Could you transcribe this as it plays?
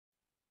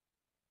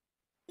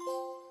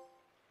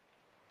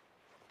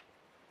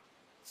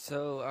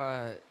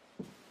So,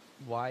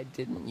 why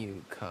didn't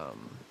you come?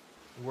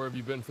 Where have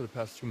you been for the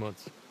past 2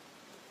 months?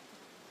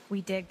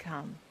 We did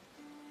come.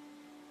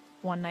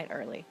 One night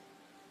early.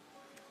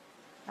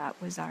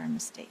 That was our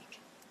mistake.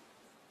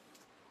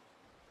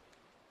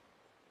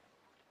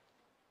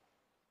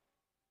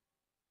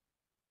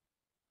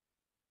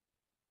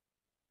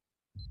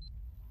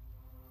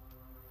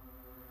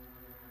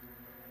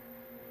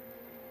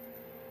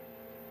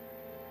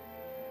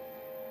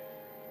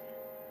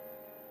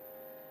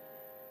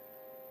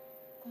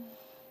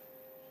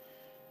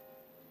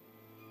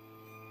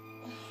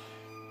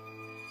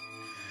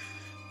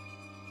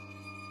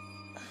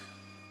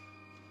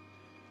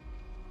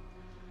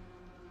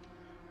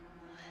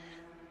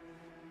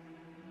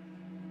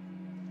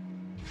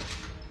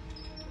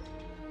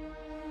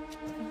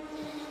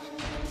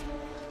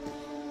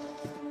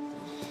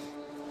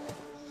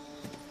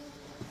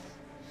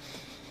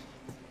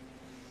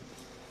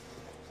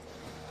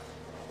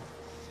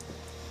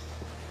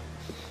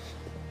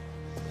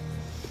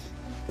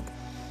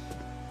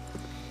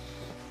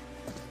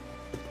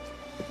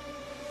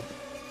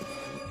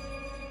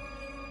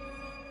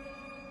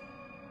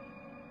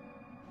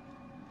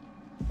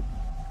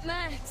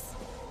 Max!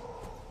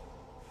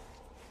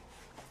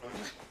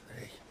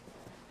 Hey.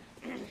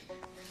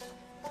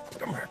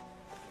 Come here.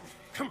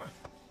 Come on.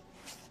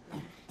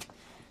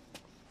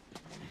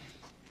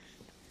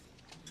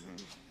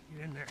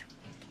 Get in there.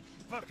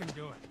 Fucking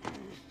do it.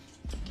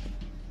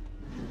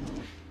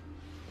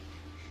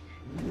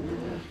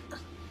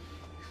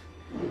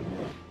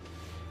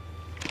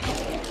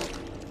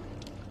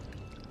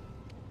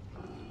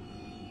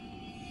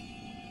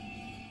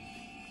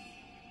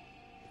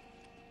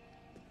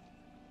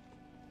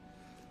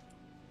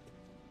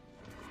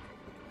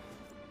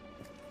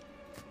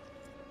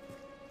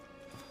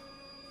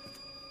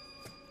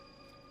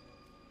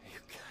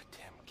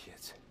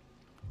 Kids.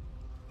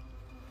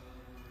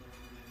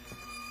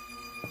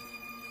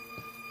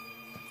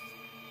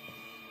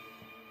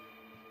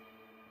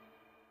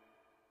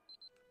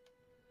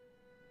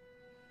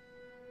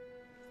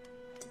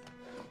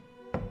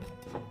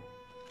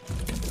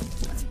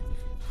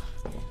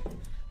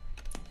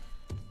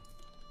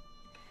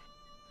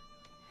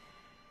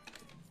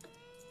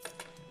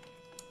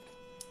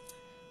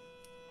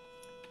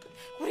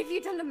 What have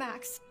you done to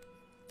Max?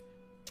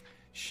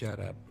 Shut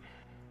up.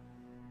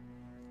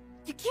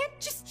 You can't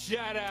just...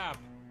 Shut up!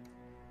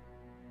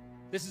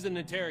 This is an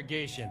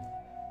interrogation.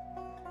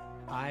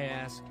 I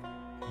ask,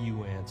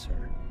 you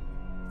answer.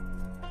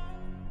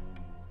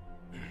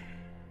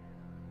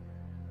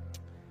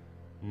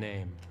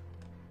 Name.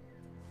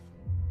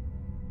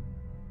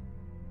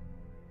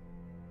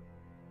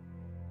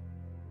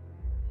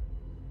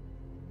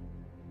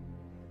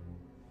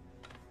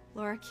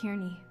 Laura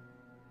Kearney.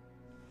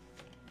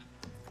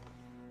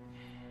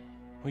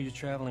 Who are you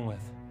traveling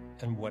with?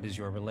 And what is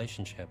your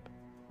relationship?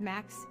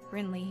 Max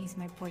Brinley, he's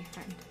my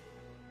boyfriend.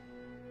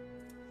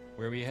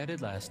 Where were you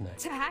headed last night?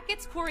 To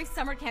Hackett's Quarry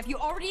summer camp. You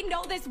already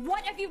know this.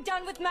 What have you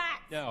done with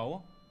Max?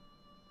 No.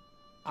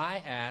 I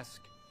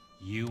ask,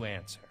 you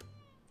answer.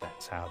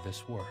 That's how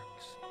this works.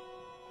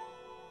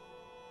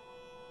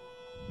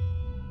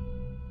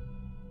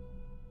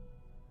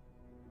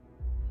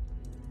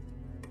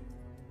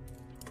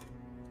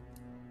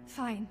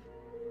 Fine.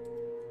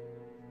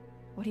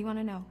 What do you want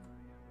to know?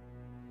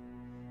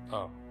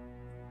 Oh.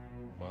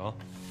 Well.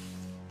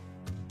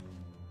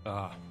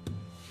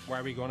 Why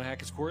were you going to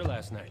Hackett's Quarry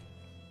last night?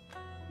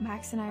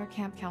 Max and I are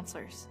camp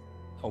counselors.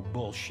 Oh,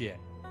 bullshit.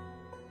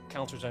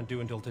 Counselors aren't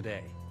due until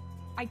today.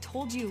 I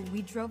told you,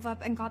 we drove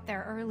up and got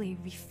there early.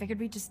 We figured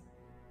we'd just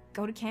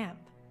go to camp.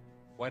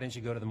 Why didn't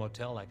you go to the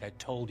motel like I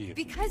told you?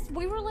 Because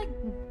we were, like,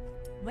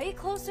 way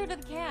closer to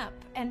the camp,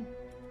 and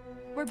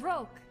we're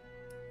broke.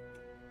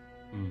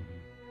 Mm-hmm.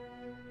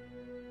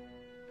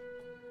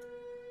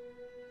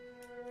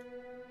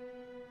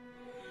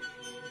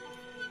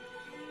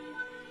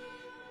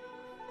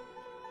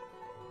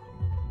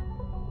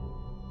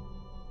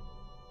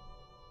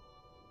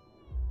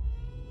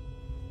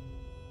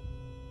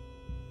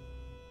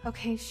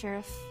 Okay,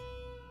 Sheriff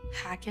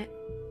Hackett.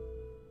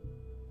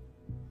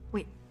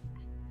 Wait,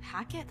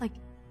 Hackett? Like,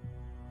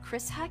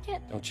 Chris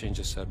Hackett? Don't change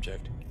the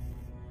subject.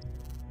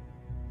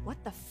 What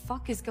the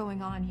fuck is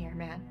going on here,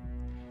 man?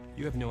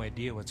 You have no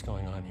idea what's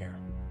going on here.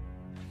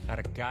 Not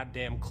a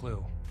goddamn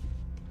clue.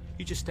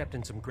 You just stepped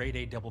in some grade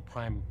A double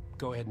prime,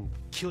 go ahead and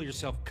kill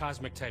yourself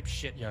cosmic type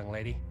shit, young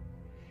lady.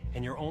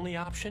 And your only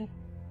option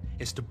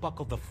is to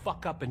buckle the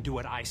fuck up and do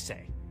what I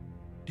say.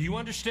 Do you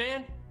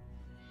understand?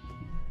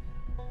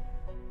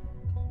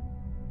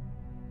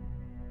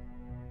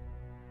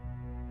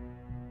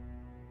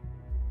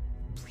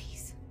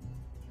 Please.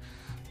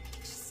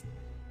 Just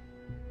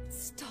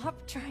stop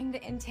trying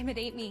to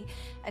intimidate me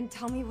and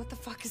tell me what the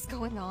fuck is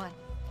going on.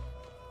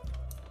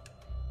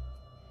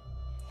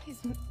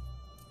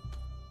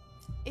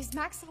 Is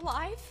Max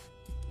alive?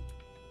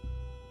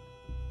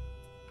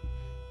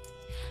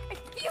 I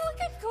feel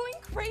like I'm going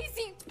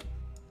crazy.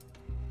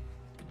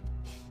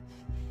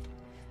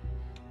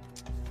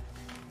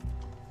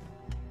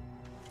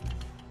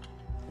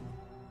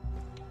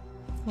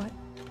 What?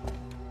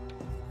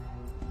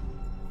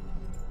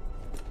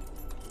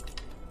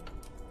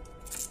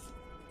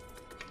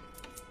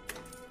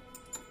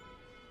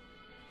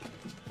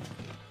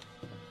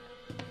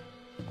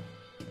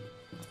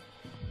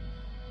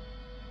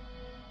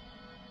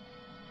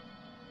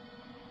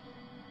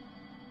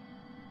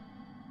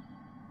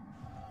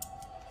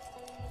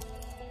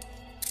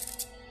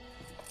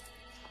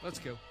 Let's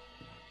go.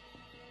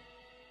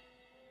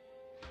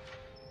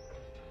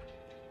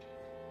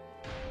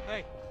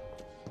 Hey!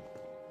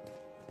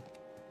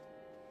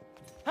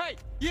 Hey,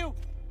 you!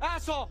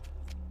 Asshole!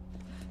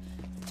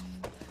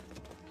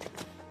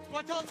 You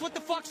wanna tell us what the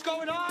fuck's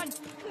going on?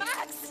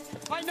 Max!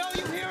 I know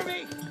you hear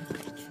me!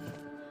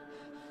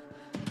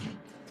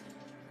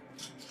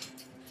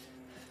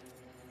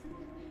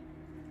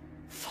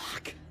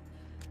 Fuck.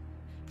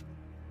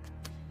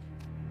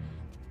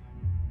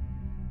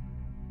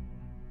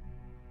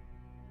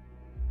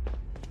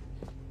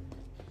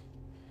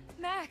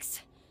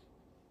 Max!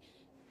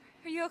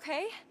 Are you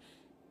okay?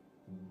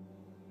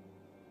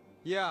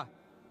 Yeah.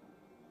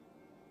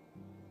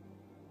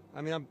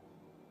 I mean,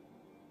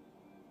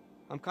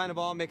 I'm kind of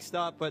all mixed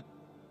up, but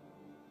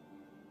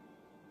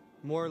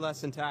more or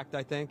less intact,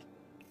 I think.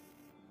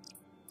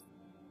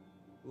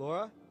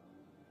 Laura?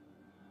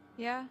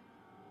 Yeah.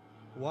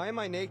 Why am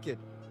I naked?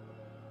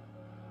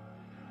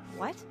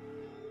 What?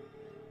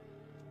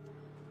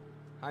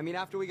 I mean,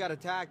 after we got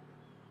attacked,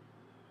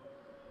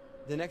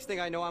 the next thing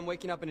I know, I'm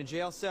waking up in a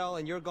jail cell,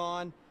 and you're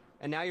gone,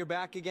 and now you're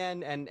back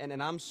again,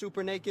 and I'm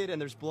super naked, and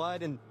there's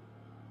blood and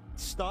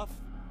stuff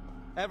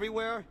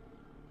everywhere.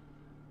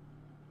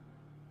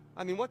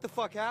 I mean, what the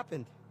fuck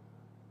happened?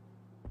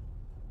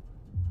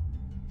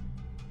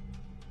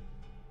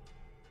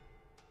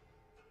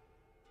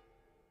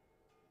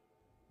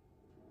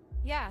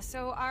 Yeah,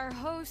 so our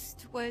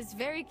host was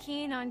very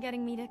keen on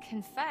getting me to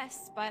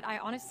confess, but I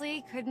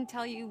honestly couldn't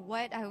tell you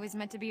what I was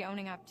meant to be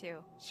owning up to.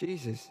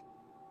 Jesus.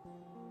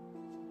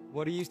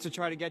 What he used to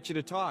try to get you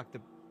to talk?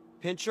 The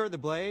pincher, the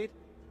blade?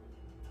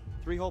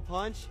 3-hole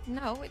punch?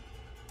 No, he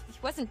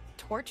wasn't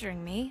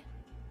torturing me.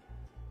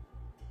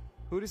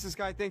 Who does this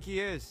guy think he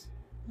is?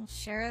 Well,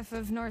 Sheriff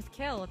of North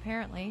Kill,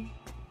 apparently.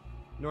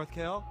 North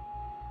Kill?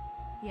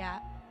 Yeah.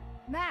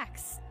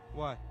 Max,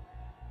 What?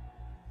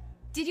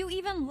 did you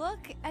even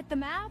look at the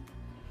map?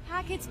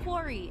 Hackett's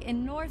Quarry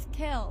in North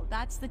Kill,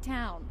 that's the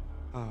town.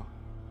 Oh.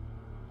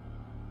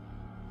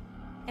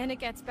 And it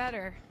gets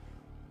better.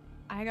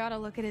 I gotta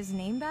look at his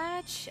name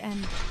badge,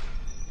 and...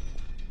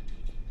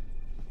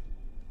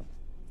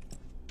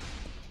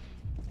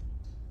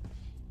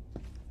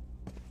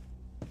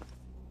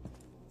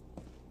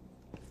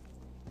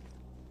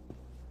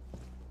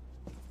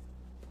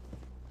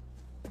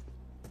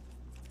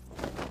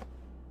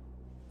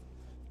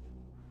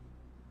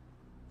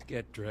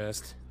 Get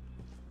dressed.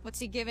 What's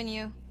he giving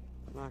you?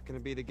 I'm not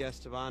gonna be the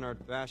guest of honor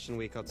at Fashion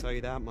Week, I'll tell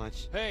you that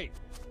much. Hey!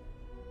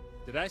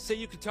 Did I say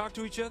you could talk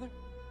to each other?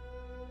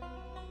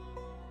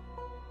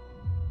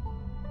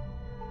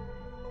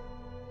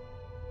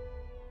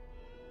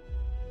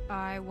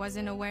 I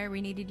wasn't aware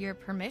we needed your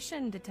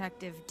permission,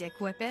 Detective Dick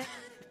Whippet.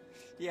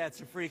 Yeah, it's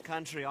a free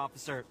country,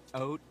 Officer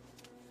Oat.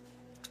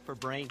 For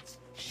brains.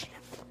 Shit.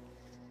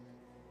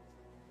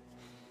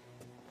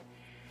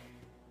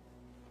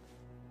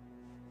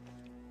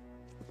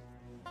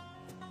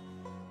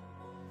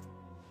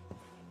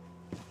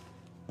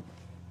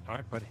 All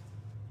right, buddy.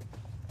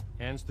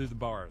 Hands through the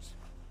bars.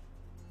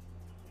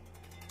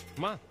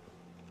 Come on.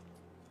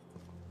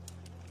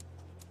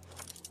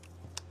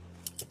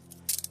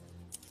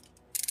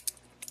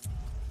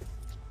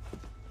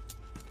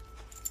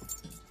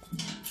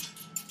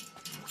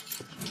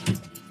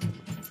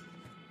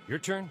 Your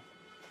turn.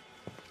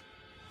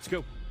 Let's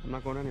go. I'm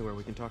not going anywhere,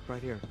 we can talk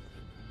right here.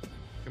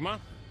 Come on.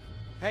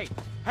 Hey!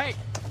 Hey!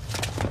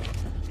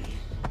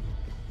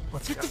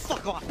 Let's Get go. the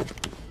fuck off!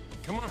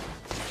 Come on.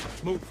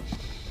 Move.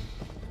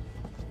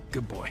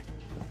 Good boy.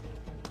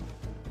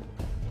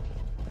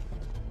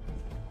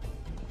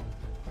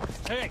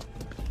 Hey!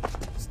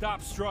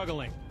 Stop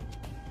struggling.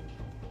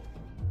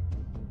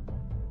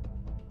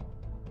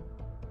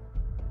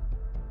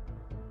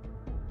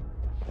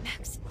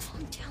 Max,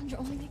 calm down, you're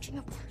only making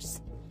it worse.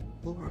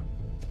 Laura.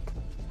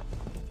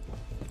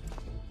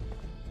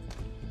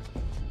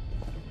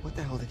 What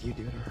the hell did you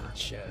do to her?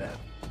 Shut up.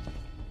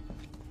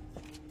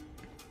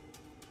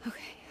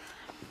 Okay.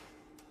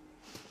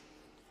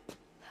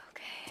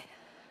 Okay.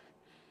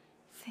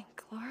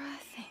 Think, Laura,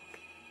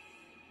 think.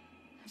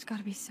 There's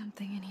gotta be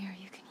something in here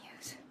you can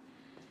use.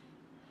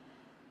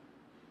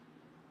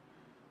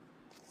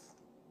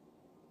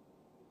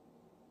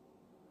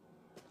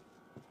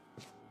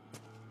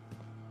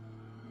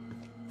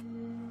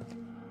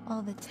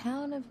 While the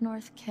town of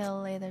North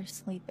Kill lay there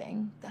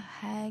sleeping, the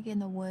hag in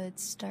the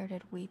woods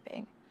started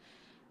weeping.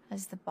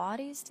 As the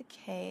bodies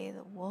decay,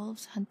 the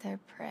wolves hunt their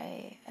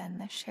prey,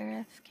 and the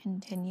sheriff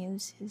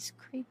continues his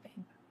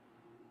creeping.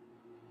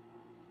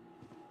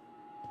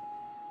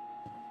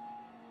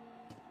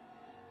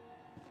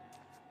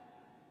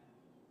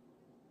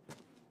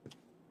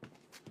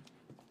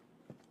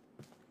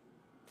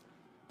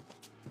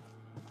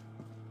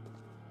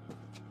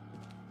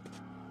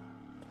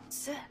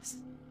 What's this?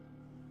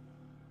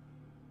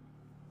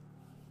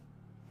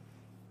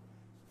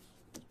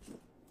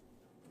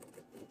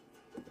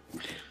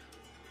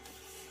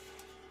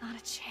 Not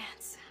a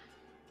chance.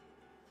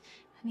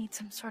 I need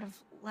some sort of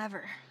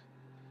lever.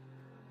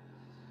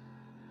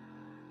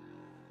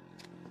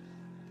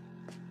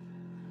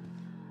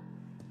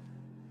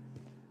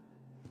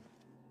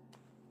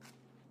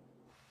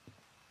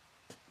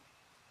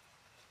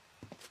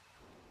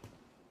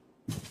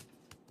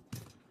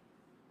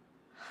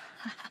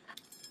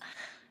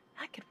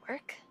 That could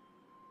work.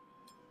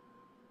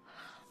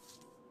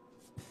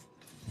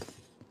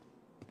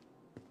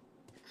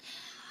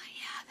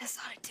 Yeah, this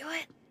ought to do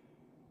it.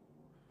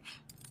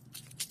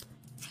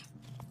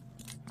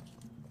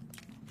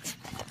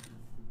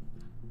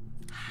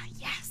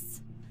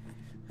 Yes.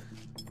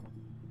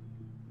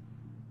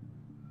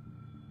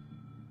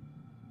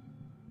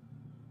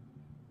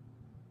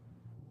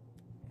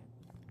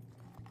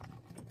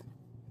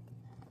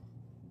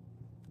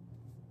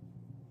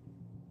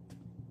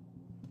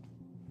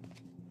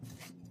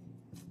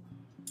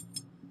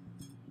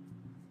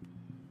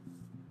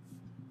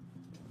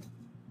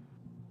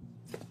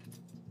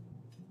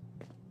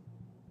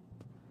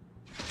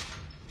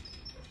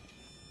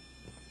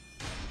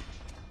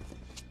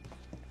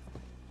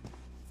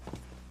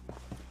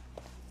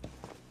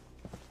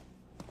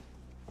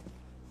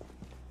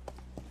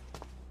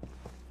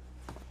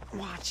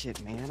 Watch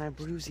it, man. I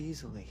bruise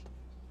easily.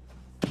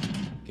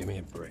 Give me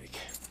a break.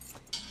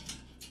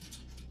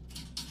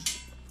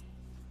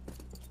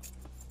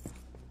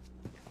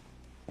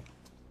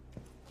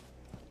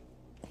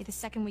 Hey, the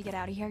second we get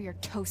out of here, you're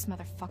toast,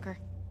 motherfucker.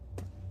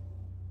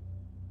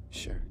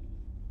 Sure.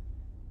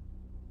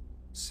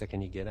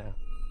 Second you get out.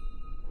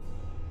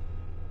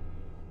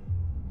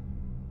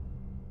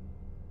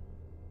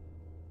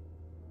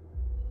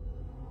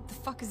 What the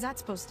fuck is that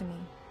supposed to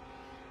mean?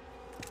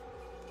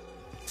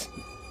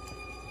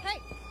 Hey!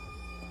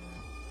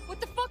 What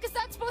the fuck is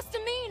that supposed to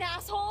mean,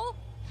 asshole?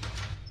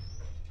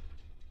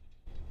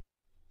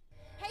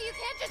 Hey, you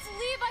can't just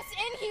leave us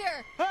in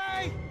here!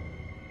 Hey!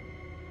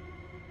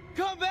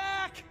 Come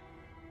back!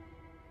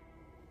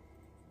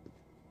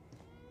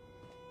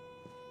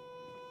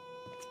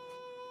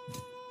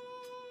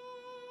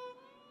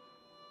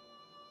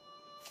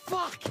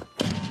 Fuck!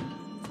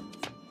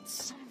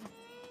 Son of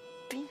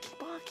a binky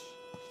bonky.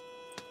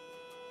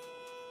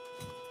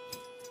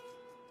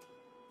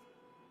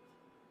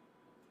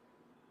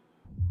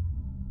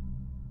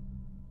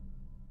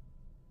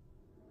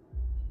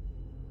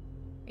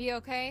 Are you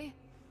okay?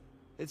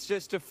 It's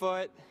just a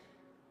foot.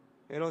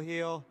 It'll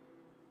heal.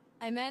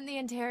 I meant the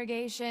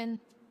interrogation.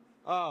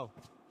 Oh.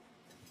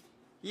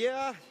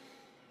 Yeah.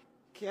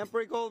 Can't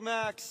break old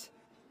Max.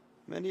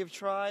 Many have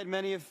tried,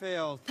 many have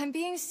failed. I'm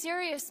being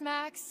serious,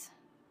 Max.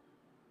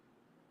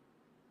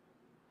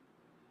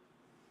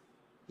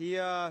 He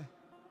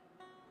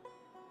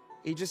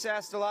just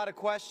asked a lot of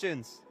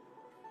questions.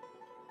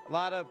 A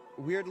lot of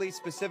weirdly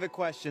specific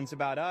questions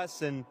about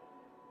us and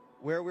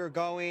where we were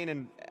going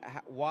and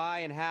why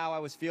and how I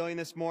was feeling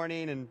this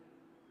morning, and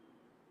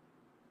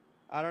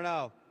I don't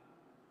know.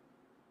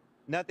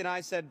 Nothing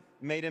I said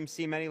made him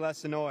seem any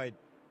less annoyed.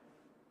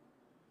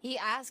 He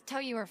asked how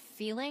you were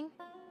feeling?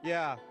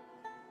 Yeah.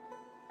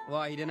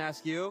 Why, he didn't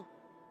ask you?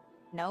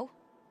 No.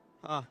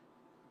 Huh.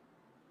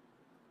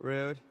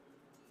 Rude.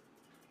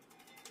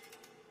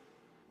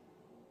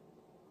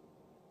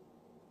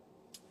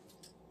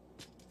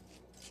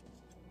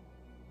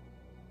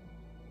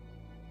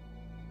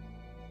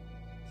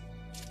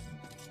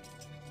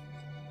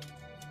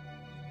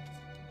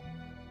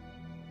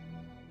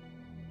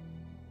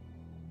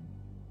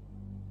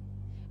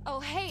 Oh,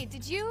 hey,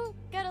 did you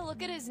get a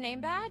look at his name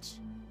badge?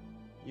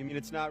 You mean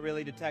it's not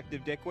really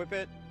Detective Dick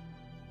Whippet?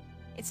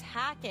 It's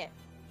Hackett.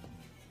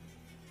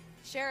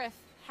 Sheriff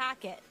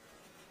Hackett.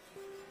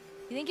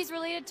 You think he's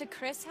related to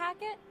Chris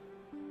Hackett?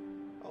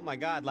 Oh my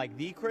god, like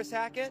the Chris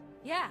Hackett?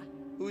 Yeah.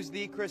 Who's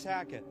the Chris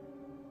Hackett?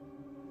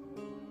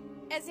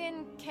 As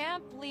in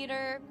camp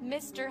leader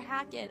Mr.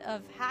 Hackett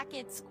of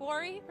Hackett's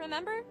Quarry,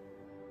 remember?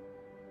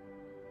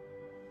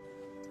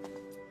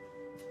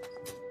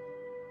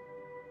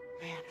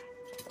 Man.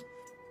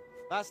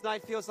 Last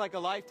night feels like a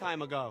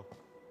lifetime ago.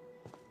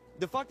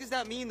 The fuck does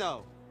that mean,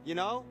 though? You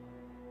know?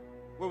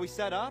 Where we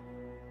set up?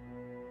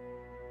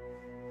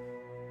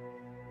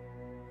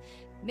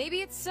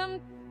 Maybe it's some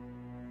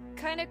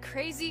kind of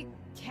crazy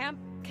camp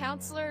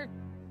counselor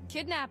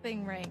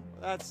kidnapping ring.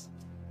 That's...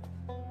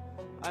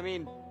 I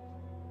mean...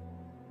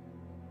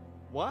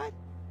 What?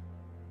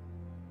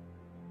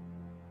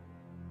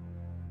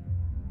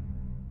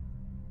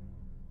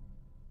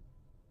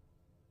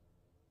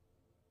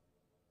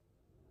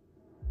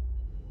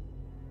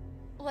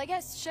 Well, I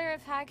guess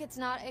Sheriff Hackett's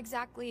not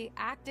exactly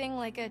acting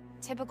like a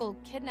typical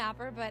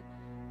kidnapper, but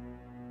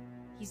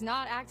he's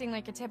not acting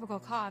like a typical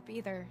cop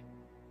either.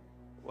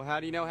 Well, how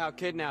do you know how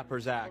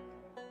kidnappers act?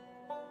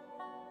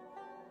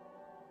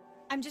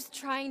 I'm just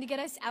trying to get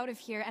us out of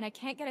here, and I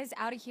can't get us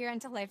out of here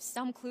until I have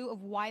some clue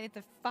of why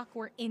the fuck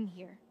we're in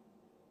here.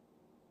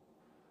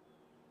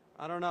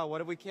 I don't know. What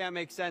if we can't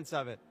make sense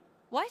of it?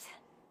 What?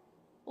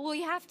 Well,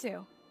 you have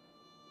to.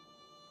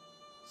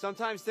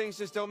 Sometimes things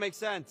just don't make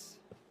sense.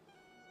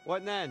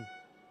 What then?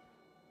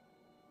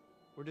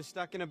 We're just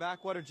stuck in a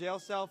backwater jail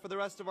cell for the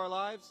rest of our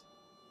lives?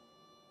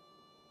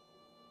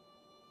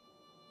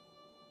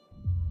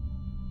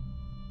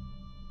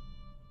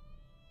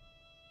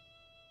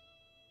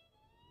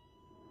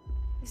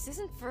 This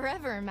isn't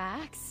forever,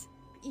 Max.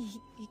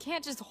 You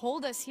can't just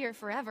hold us here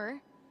forever.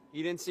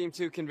 You didn't seem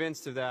too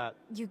convinced of that.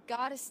 You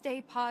gotta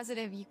stay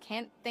positive. You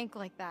can't think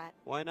like that.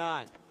 Why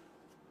not?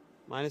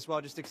 Might as well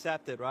just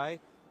accept it,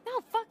 right? No,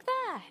 fuck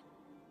that.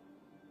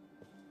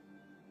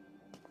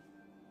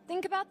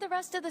 Think about the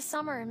rest of the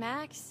summer,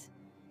 Max.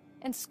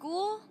 And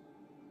school?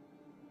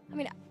 I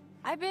mean,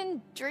 I've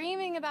been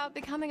dreaming about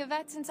becoming a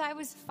vet since I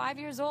was 5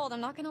 years old.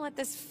 I'm not gonna let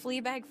this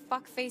fleabag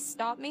fuckface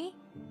stop me.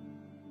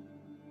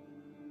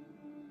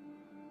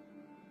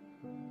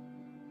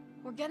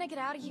 We're gonna get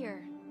out of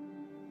here.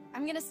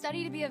 I'm gonna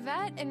study to be a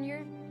vet, and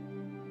you're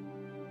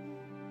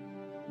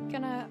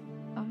gonna,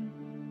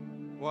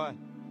 What?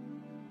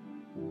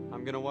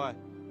 I'm gonna what?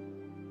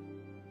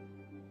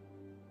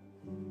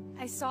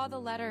 I saw the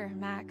letter,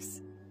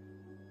 Max.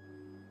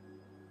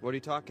 What are you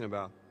talking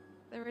about?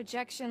 The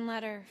rejection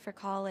letter for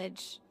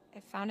college. I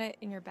found it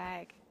in your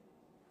bag.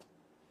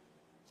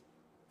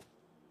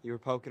 You were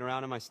poking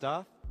around in my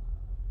stuff?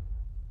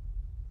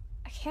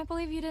 I can't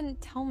believe you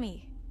didn't tell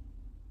me.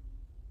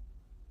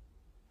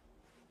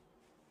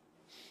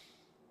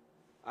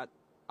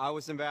 I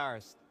was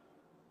embarrassed.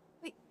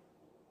 Wait,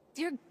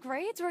 your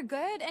grades were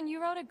good and you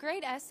wrote a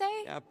great essay?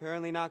 Yeah,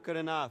 apparently not good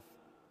enough.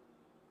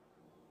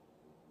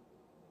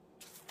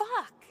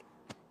 Fuck!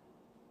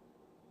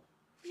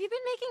 You've been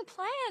making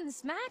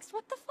plans, Max.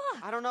 What the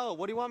fuck? I don't know.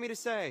 What do you want me to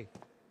say?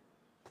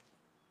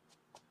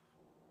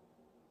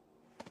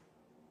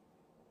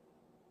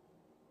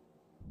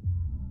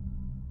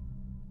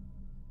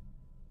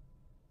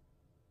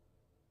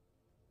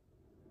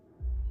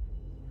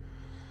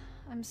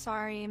 I'm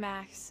sorry,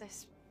 Max.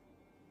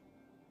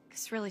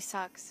 This really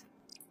sucks.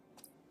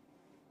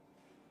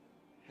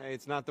 Hey,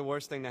 it's not the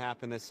worst thing to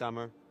happen this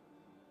summer.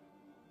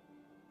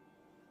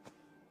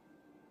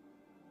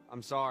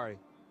 I'm sorry.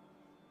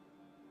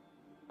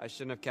 I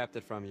shouldn't have kept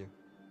it from you.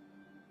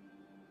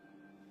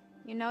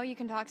 You know you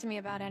can talk to me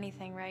about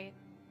anything, right?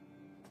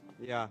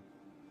 Yeah.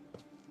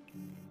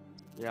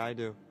 Yeah, I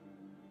do.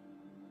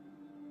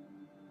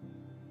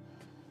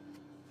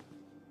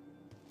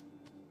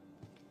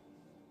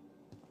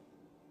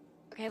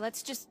 Okay,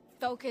 let's just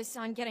focus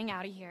on getting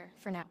out of here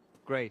for now.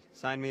 Great.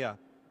 Sign me up.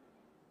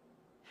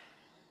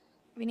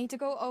 We need to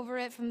go over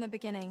it from the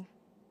beginning.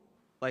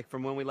 Like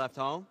from when we left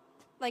home?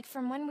 Like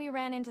from when we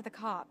ran into the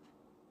cop.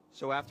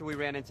 So after we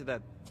ran into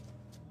the...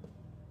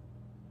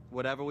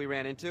 whatever we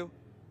ran into?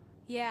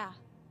 Yeah.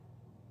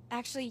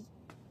 Actually,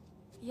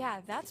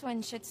 yeah, that's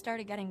when shit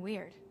started getting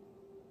weird.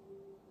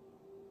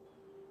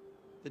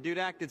 The dude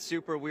acted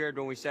super weird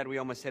when we said we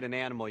almost hit an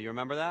animal. You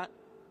remember that?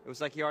 It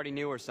was like he already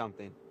knew or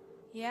something.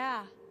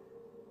 Yeah.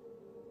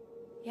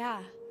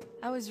 Yeah,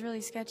 that was really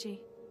sketchy.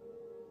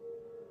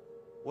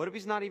 What if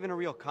he's not even a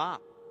real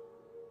cop?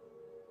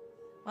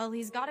 Well,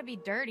 he's gotta be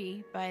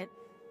dirty, but...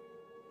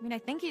 I mean, I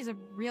think he's a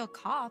real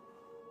cop.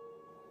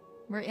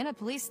 We're in a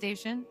police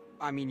station.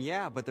 I mean,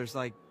 yeah, but there's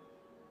like...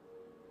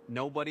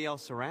 nobody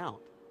else around.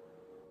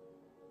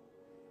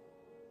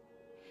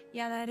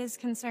 Yeah, that is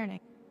concerning.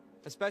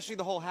 Especially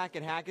the whole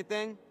Hackett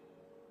thing.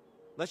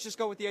 Let's just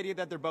go with the idea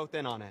that they're both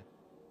in on it.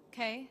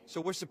 Okay.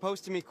 So we're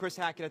supposed to meet Chris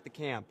Hackett at the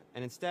camp,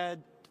 and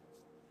instead,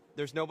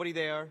 there's nobody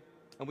there,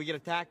 and we get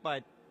attacked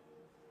by...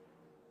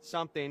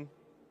 something,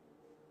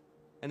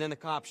 and then the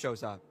cop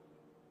shows up.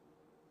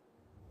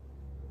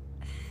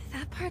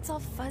 That part's all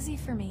fuzzy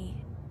for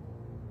me.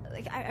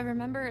 Like, I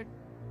remember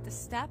the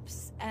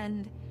steps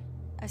and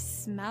a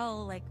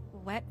smell like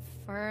wet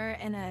fur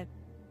and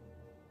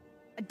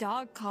a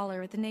dog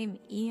collar with the name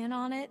Ian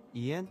on it.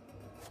 Ian?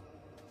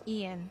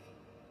 Ian.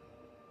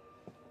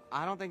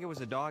 I don't think it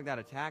was a dog that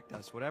attacked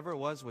us. Whatever it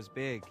was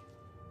big.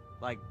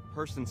 Like,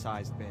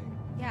 person-sized big.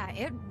 Yeah,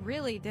 it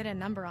really did a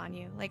number on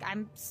you. Like,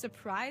 I'm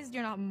surprised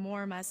you're not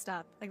more messed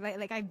up.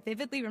 Like I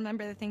vividly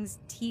remember the thing's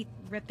teeth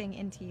ripping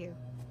into you.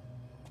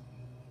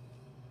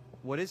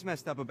 What is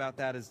messed up about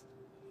that is...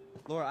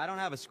 Laura, I don't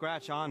have a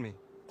scratch on me.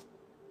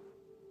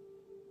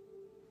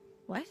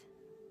 What?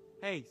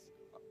 Hey,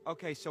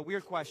 okay, so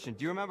weird question.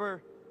 Do you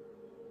remember...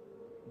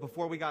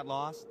 before we got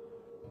lost?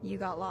 You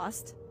got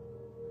lost?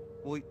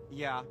 Well,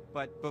 yeah,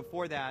 but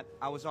before that,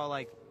 I was all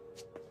like...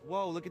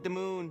 Whoa, look at the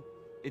moon.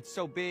 It's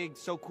so big,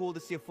 so cool to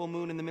see a full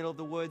moon in the middle of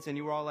the woods, and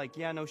you were all like,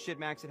 yeah, no shit,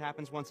 Max, it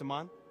happens once a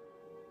month.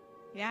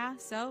 Yeah,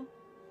 so?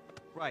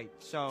 Right,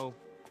 so,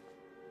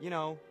 you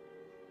know,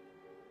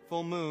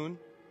 full moon.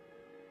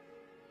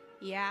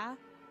 Yeah?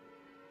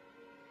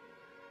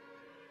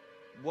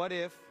 What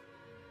if,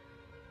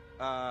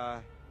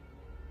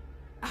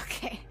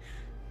 Okay.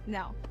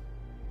 No.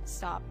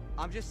 Stop.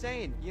 I'm just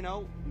saying, you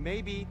know,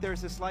 maybe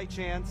there's a slight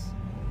chance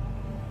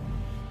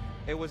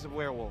it was a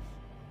werewolf.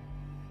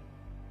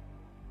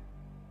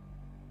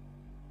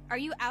 Are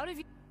you out of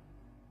your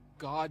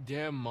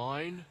Goddamn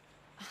mind?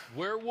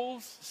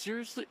 Werewolves?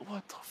 Seriously?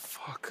 What the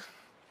fuck?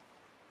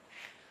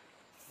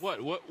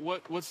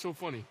 What's so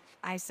funny?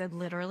 I said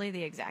literally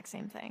the exact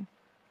same thing.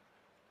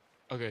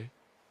 Okay.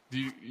 Do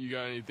you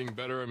got anything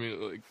better? I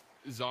mean, like,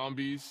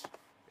 zombies,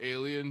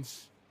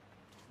 aliens,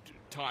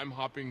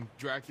 time-hopping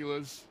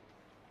Draculas?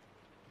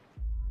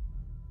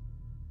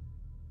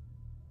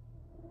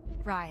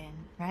 Ryan,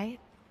 right?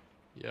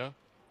 Yeah?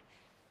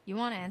 You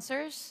want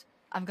answers?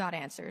 I've got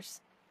answers.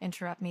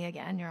 Interrupt me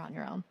again, you're on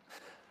your own.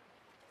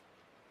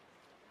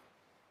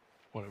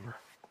 Whatever.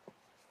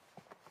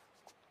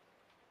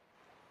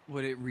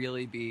 Would it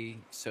really be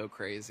so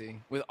crazy?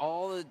 With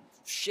all the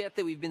shit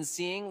that we've been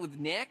seeing with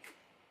Nick?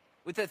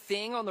 With the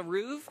thing on the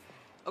roof?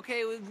 Okay,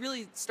 it would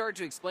really start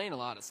to explain a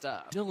lot of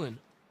stuff. Dylan.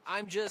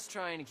 I'm just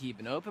trying to keep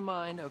an open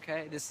mind,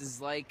 okay? This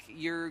is like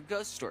your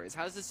ghost stories.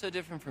 How is this so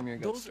different from your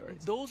ghost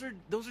stories? Those are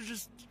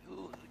just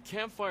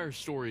campfire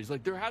stories.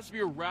 Like, there has to be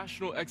a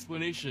rational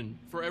explanation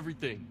for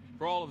everything,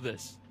 for all of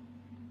this.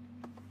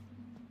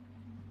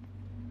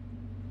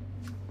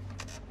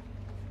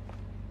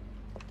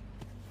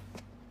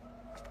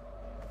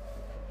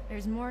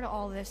 There's more to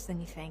all this than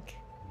you think.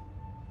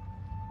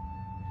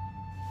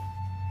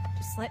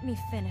 Just let me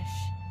finish,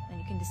 then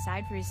you can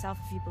decide for yourself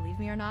if you believe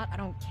me or not. I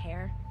don't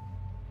care.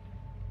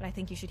 But I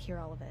think you should hear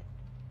all of it.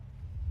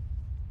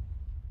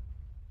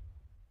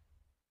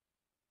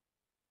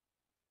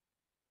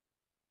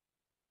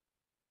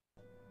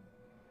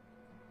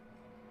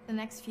 The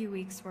next few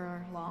weeks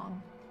were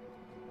long.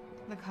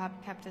 The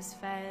cop kept us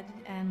fed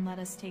and let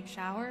us take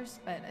showers,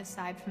 but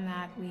aside from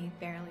that, we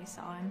barely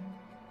saw him.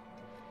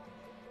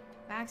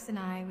 Max and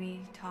I,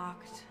 we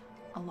talked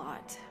a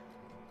lot.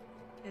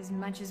 As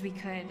much as we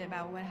could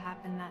about what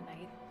happened that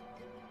night.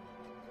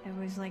 It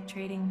was like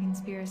trading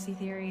conspiracy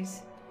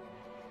theories.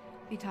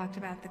 We talked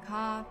about the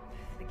cop,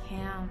 the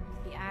camp,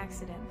 the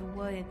accident, the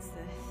woods,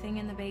 the thing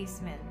in the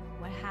basement,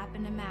 what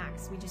happened to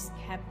Max. We just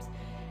kept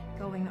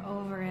going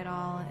over it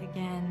all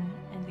again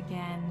and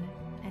again,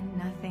 and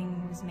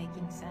nothing was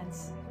making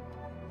sense.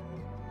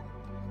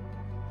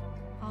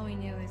 All we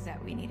knew is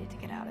that we needed to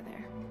get out of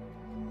there.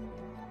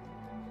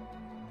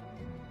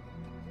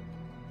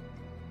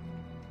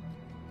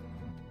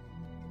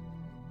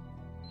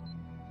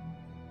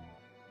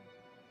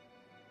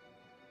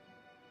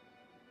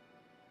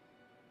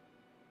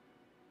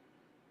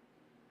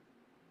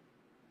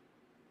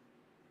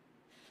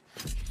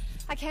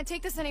 I can't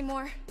take this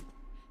anymore.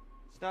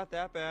 It's not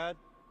that bad.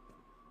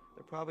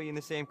 They're probably in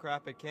the same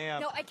crap at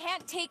camp. No, I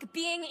can't take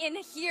being in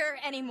here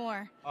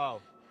anymore.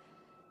 Oh.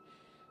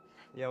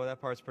 Yeah, well,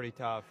 that part's pretty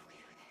tough.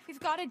 We've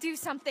got to do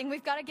something.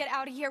 We've got to get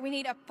out of here. We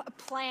need a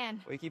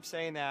plan. We keep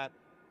saying that,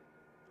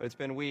 but it's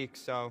been weeks,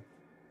 so,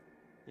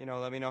 you know,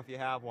 let me know if you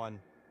have one.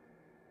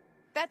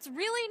 That's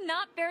really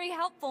not very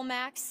helpful,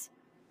 Max.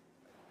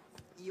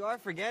 You are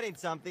forgetting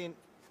something.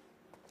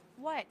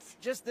 What?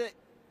 Just the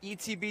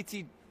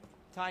itsy-bitsy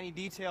tiny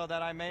detail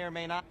that I may or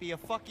may not be a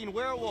fucking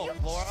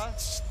werewolf, Laura.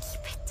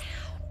 Keep it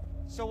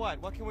down. So what?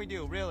 What can we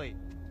do, really?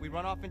 We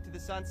run off into the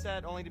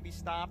sunset only to be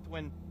stopped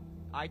when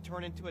I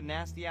turn into a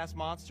nasty-ass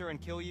monster and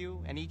kill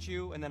you and eat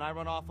you, and then I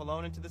run off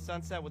alone into the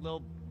sunset with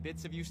little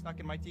bits of you stuck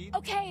in my teeth?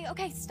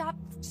 Okay, stop.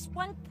 Just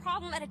one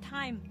problem at a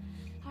time.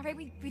 All right,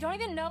 we don't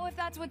even know if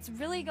that's what's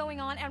really going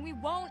on, and we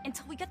won't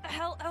until we get the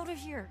hell out of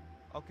here.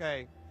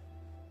 Okay.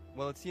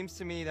 Well, it seems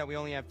to me that we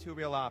only have two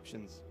real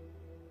options.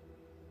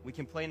 We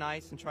can play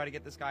nice and try to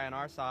get this guy on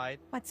our side.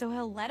 What, so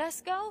he'll let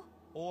us go?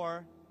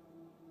 Or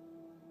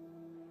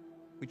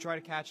we try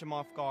to catch him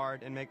off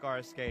guard and make our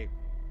escape.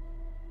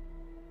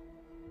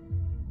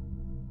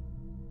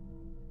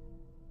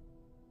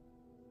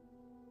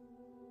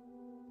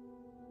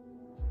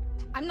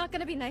 I'm not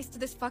gonna be nice to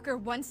this fucker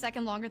 1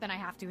 second longer than I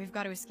have to. We've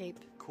got to escape.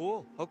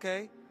 Cool.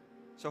 Okay.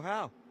 So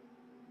how?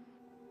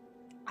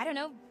 I don't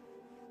know.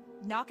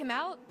 Knock him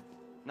out?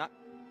 Not...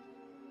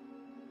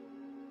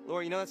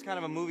 Laura, you know that's kind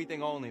of a movie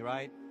thing only,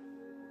 right?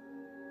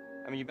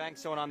 I mean, you bang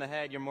someone on the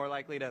head, you're more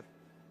likely to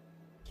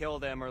kill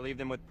them or leave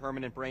them with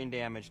permanent brain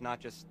damage, not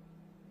just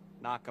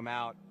knock them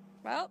out.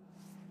 Well,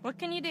 what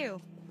can you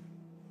do?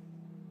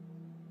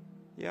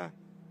 Yeah.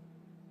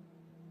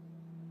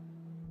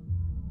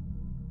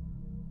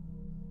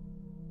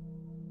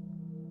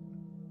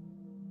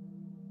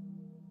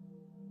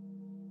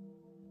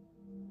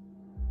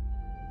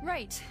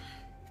 Right.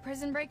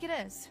 Prison break it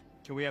is.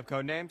 Can we have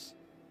code names?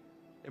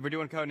 If we're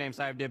doing code names,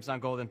 I have dibs on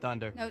Golden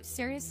Thunder. No,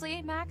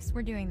 seriously, Max?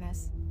 We're doing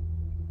this.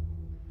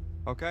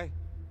 Okay.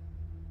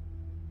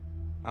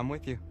 I'm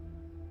with you.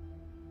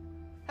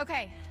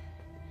 Okay.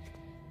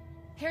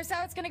 Here's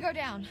how it's gonna go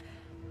down.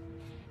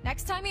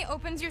 Next time he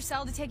opens your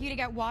cell to take you to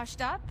get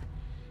washed up,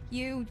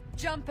 you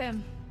jump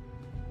him.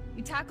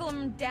 You tackle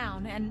him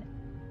down and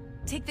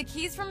take the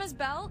keys from his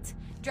belt,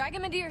 drag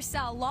him into your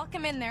cell, lock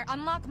him in there,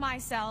 unlock my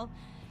cell,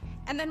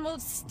 and then we'll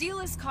steal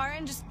his car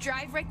and just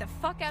drive right the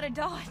fuck out of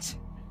Dodge.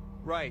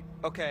 Right.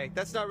 Okay.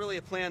 That's not really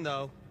a plan,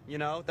 though. You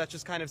know? That's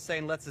just kind of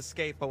saying let's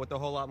escape, but with a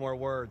whole lot more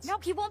words. No,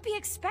 he won't be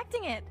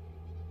expecting it.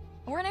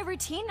 We're in a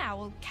routine now.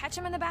 We'll catch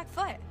him in the back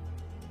foot.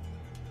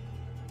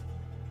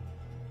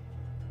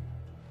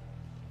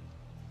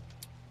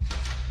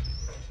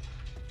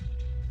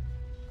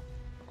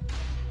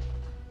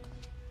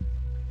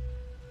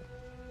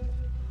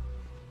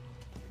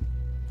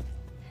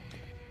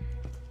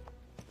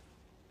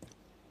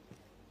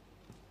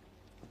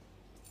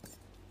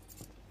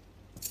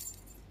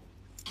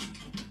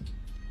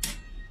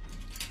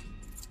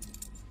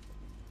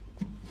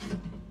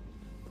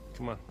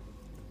 Come on.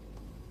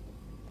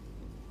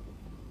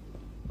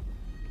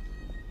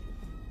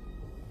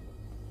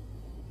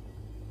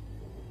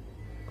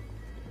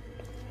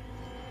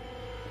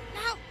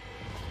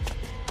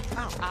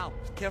 Ow, ow.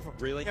 Careful.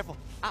 Really? Careful.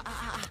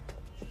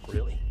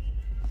 Really?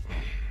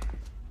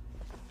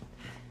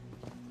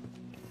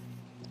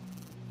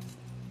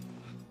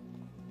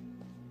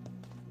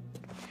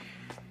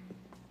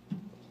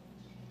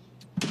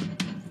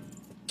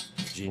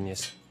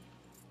 Genius.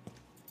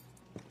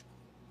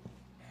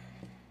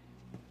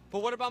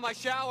 But what about my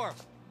shower?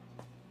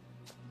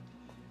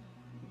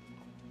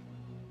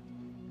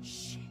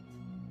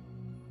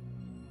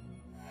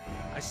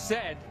 I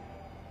said,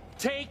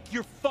 take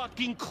your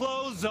fucking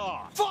clothes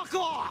off! Fuck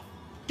off!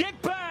 Get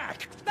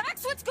back!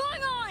 Max, what's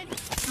going on?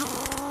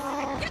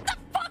 Get the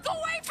fuck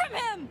away from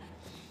him!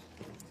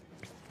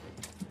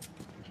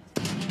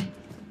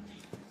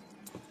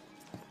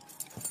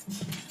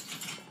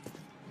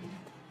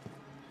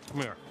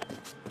 Come here.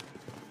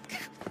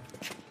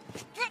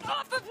 Get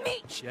off of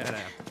me! Shut up.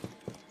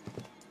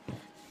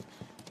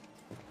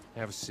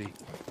 Have a seat.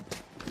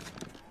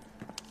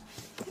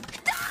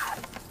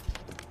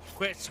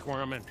 Quit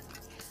squirming.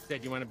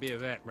 Said you want to be a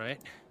vet, right?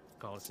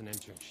 Call us an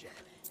internship.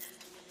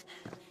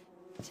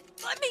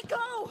 Let me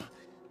go!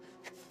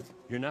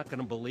 You're not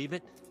gonna believe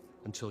it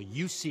until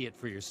you see it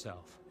for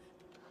yourself.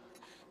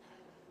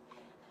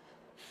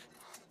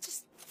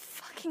 Just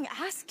fucking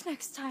ask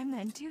next time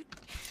then, dude.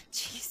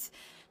 Jeez.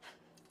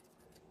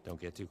 Don't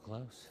get too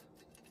close.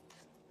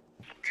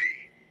 T,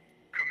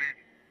 come in.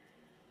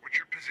 What's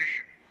your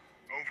position?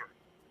 Over.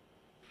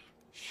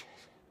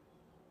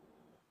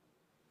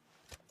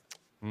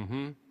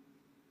 Mm-hmm.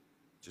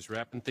 Just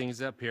wrapping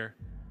things up here.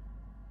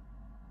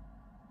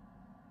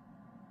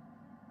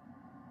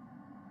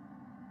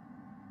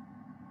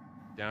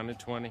 Down to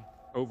 20.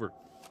 Over.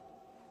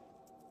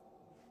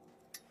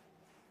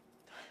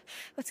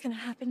 What's gonna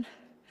happen?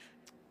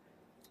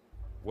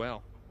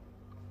 Well,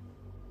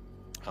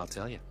 I'll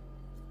tell you.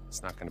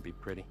 It's not gonna be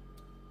pretty.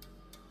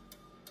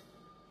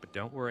 But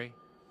don't worry.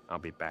 I'll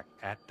be back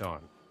at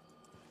dawn.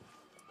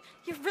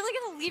 You're really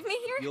gonna leave me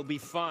here? You'll be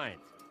fine.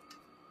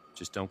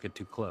 Just don't get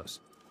too close.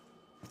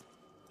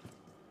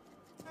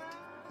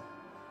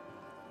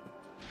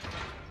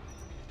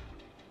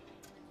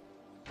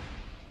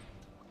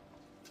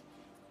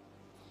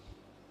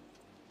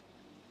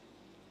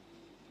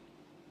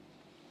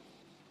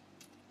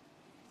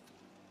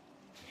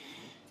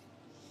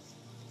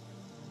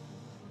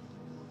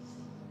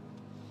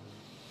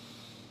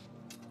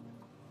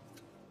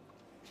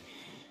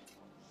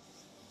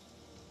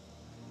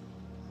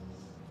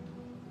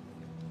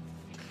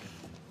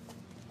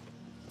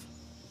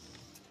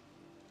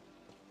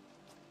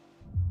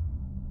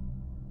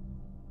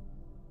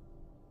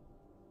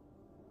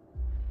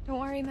 Don't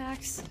worry,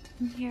 Max.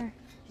 I'm here.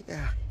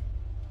 Yeah.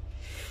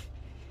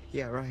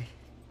 Yeah, right.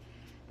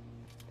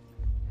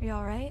 Are you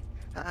alright?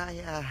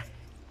 I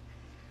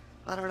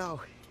don't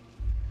know.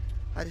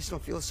 I just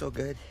don't feel so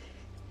good.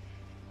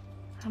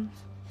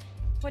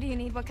 What do you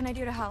need? What can I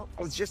do to help?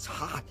 Oh, it's just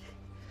hot.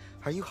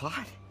 Are you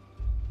hot?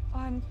 Oh,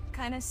 I'm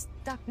kind of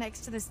stuck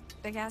next to this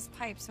big-ass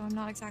pipe, so I'm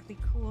not exactly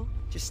cool.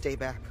 Just stay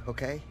back,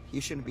 okay? You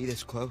shouldn't be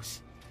this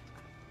close.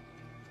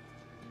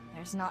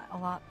 There's not a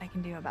lot I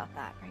can do about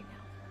that right now.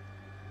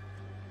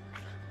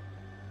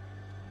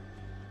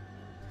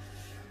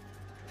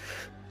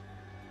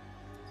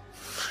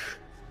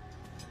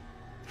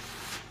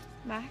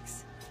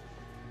 Max?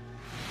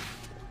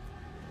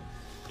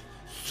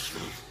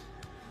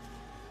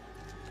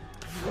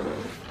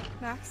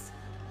 Max?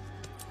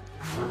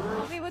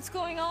 Tell me what's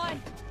going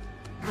on.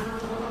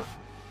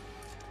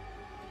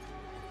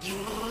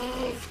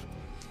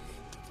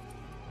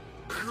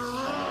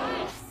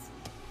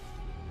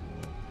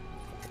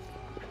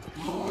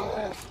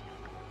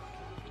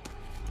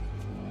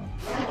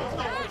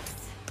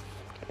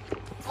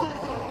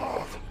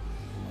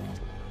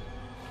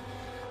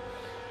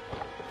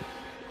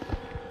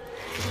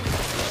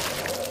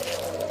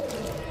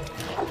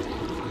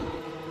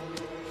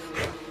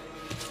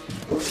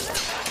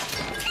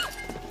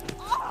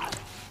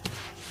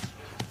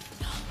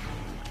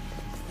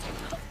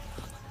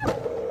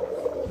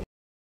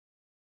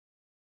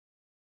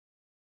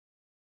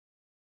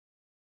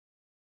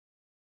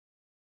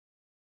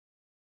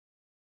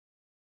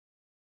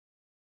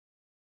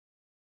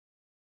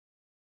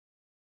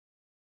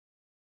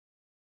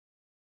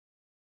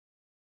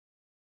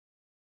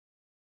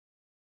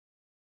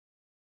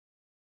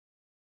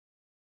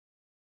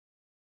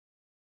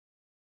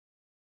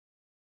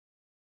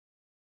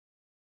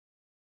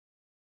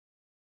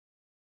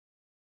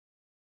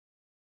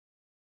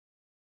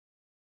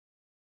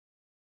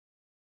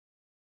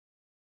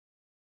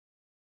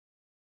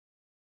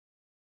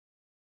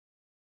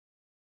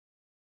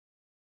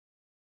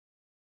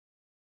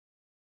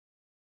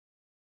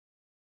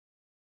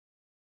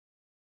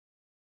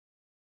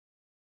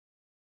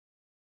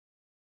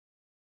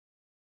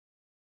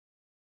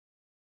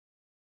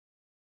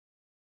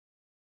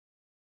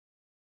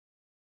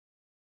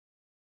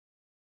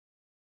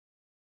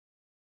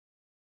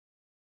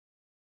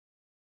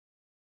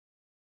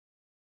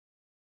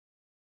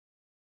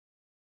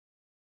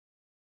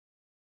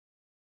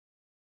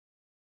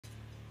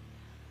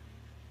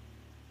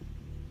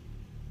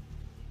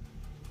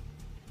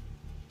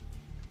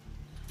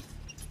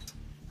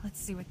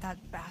 see what that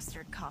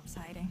bastard cop's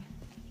hiding.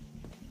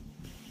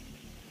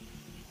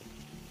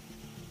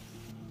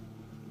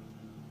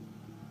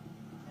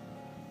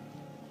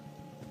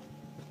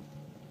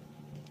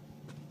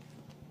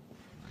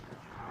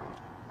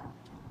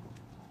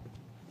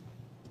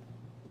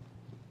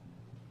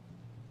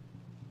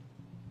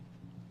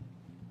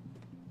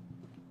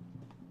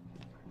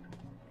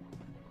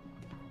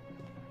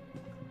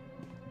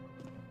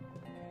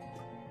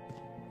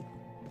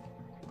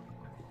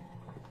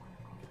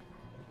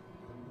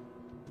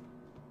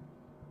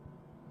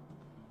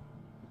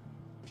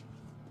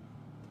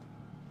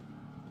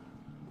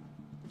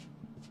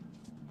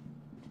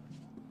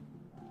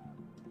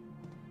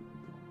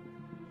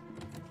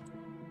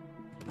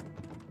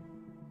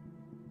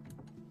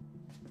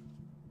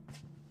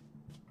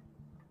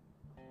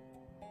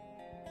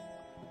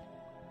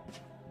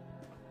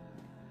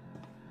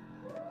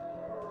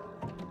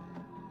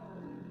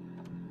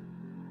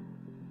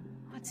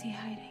 What's he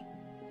hiding?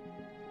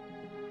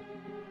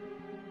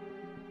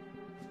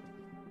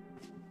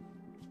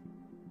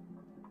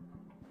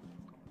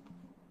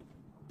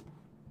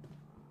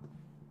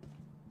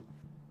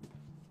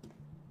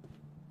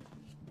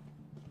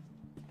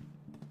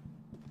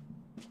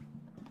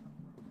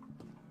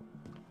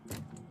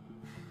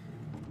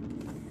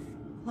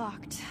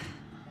 Locked.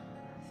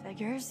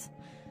 Figures.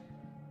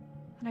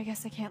 But I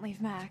guess I can't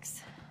leave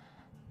Max.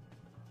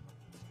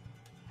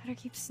 Better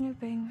keep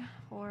snooping,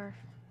 or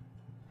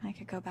I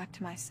could go back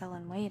to my cell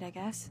and wait, I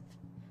guess.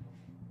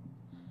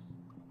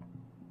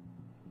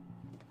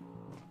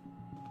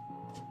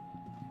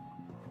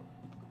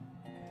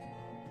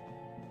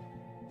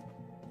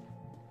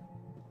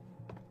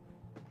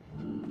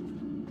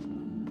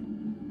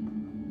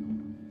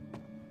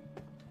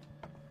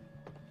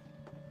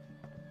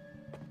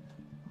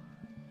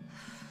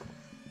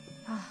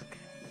 Fuck.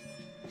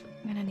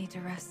 I'm gonna need to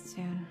rest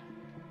soon.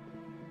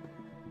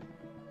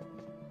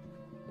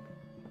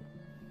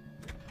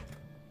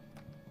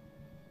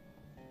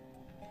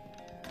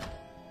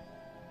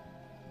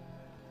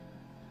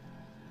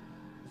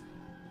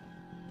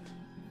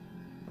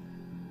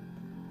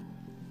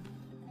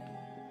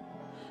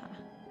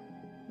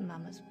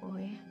 Mama's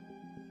boy.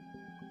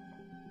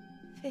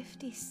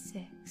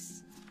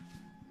 56.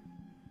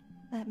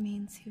 That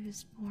means he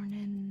was born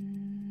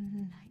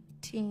in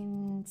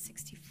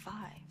 1965.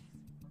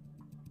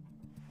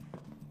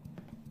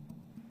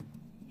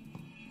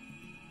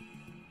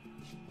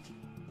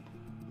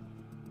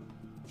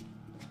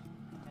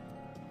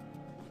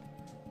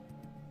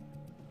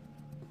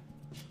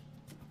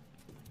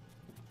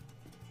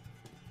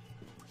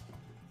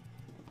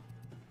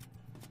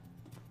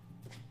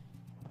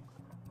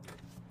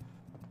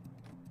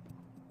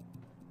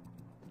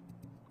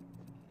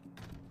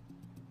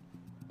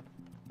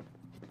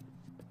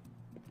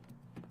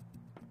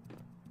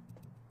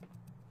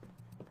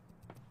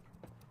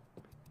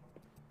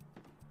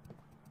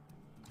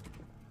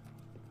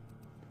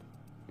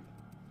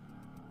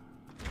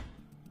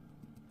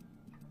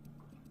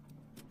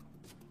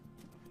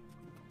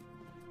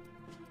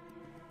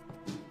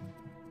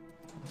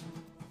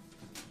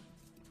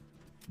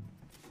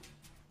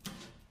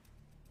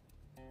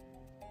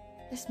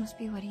 This must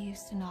be what he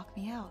used to knock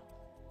me out.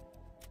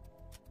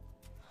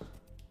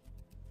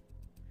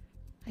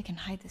 I can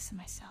hide this in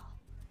my cell.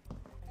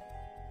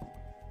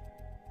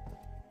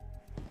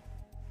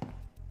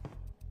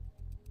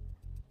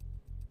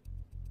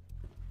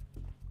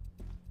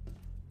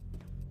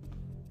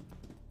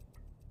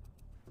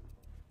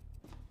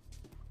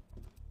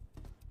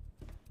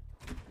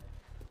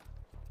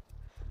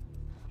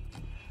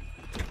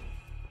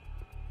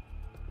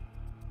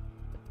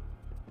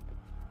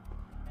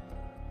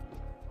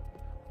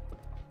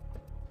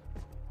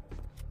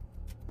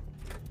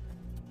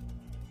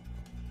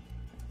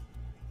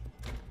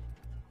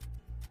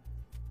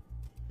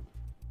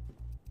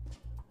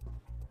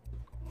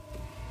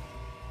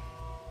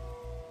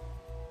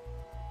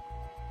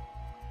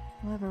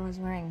 Whoever was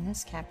wearing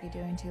this can't be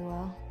doing too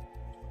well.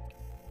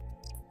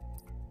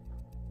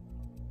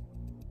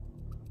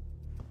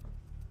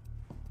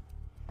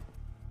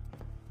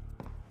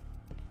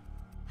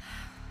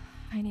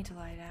 I need to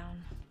lie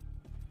down.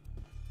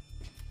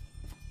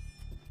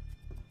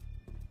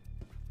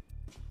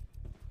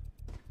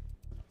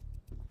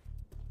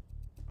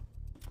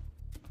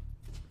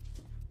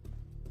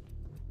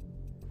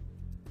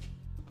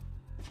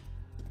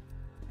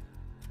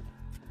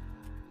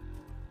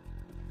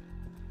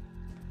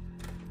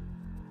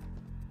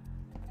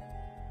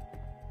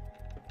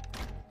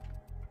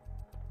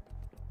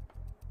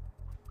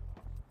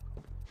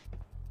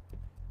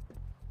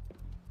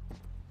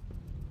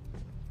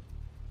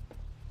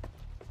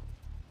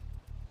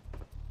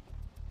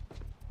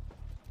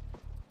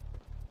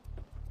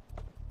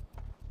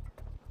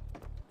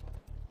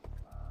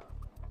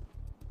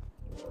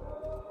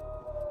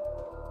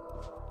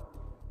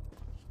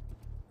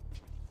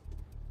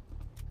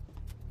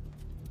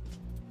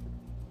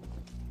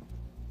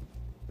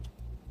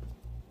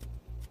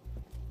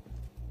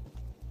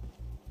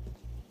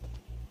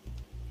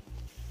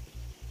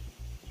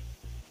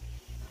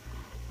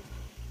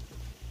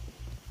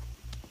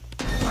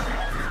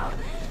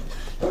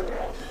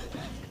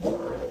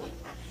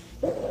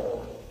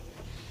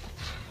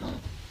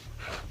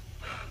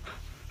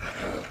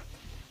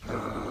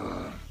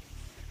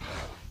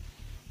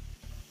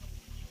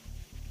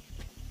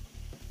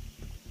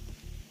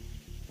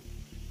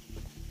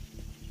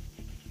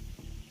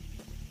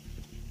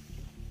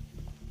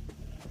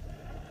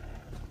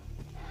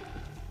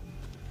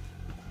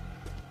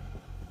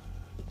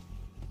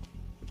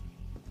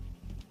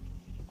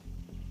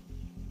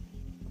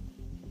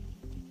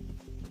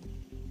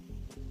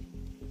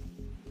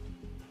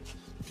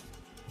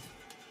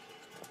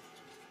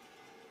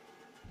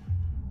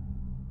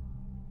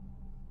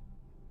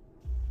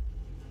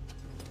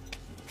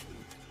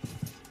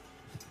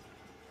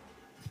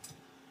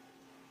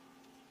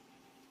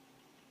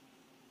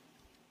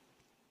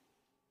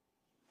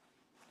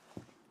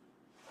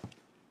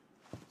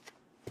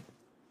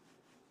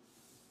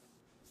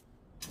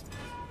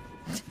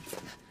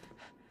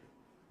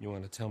 You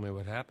want to tell me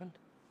what happened?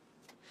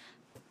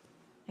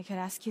 I could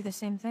ask you the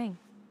same thing.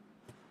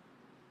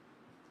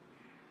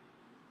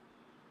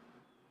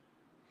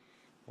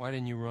 Why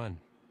didn't you run?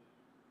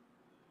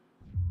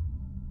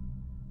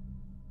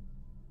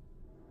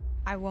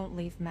 I won't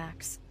leave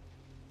Max.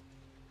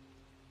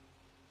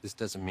 This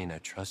doesn't mean I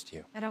trust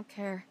you. I don't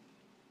care.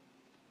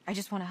 I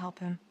just want to help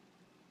him.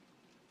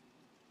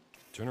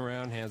 Turn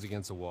around, hands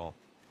against the wall.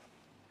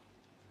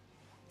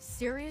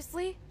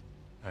 Seriously?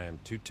 I am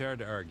too tired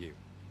to argue.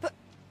 But...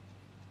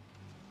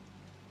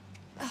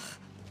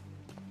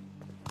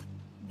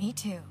 Me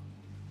too.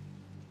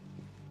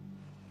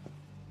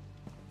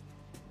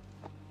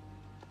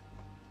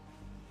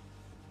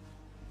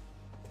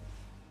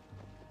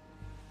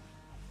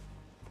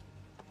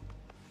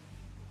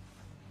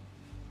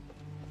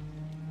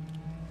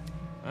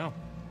 Well,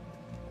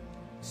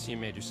 see you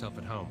made yourself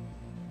at home.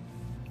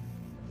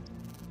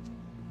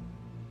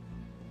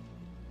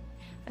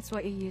 That's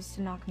what you used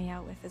to knock me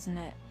out with, isn't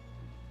it?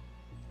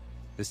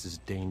 This is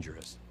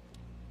dangerous.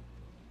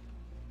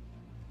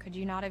 Could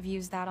you not have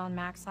used that on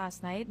Max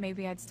last night?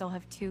 Maybe I'd still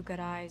have two good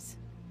eyes.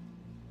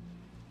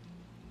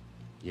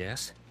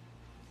 Yes?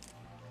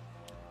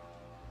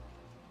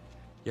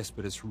 Yes,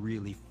 but it's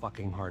really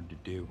fucking hard to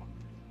do.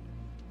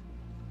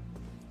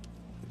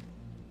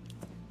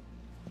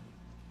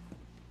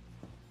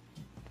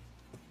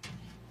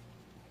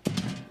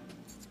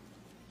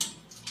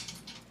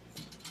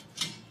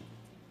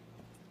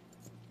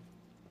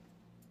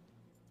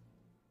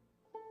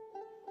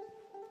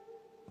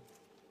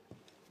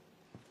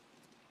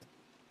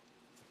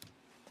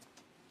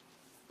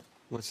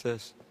 What's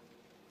this?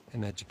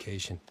 An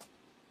education.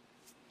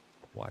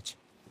 Watch.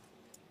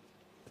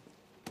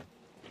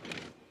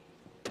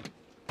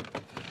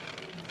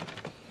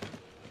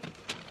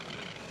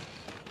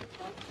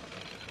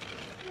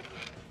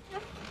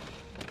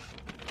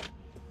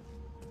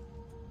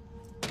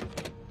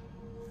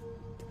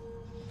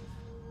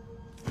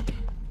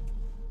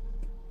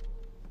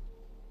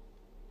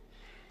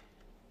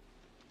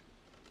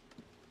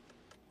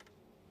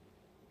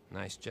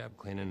 Nice job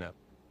cleaning up.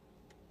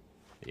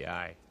 The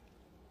eye.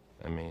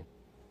 I mean...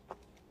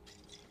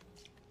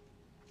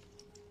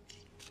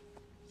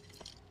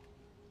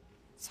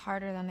 It's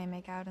harder than they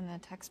make out in the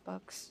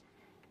textbooks.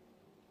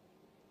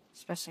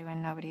 Especially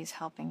when nobody's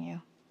helping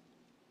you.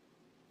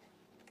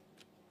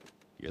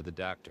 You're the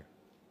doctor.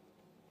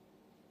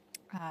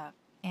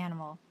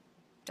 Animal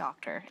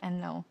doctor. And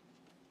no,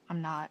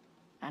 I'm not.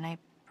 And I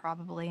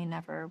probably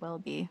never will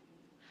be.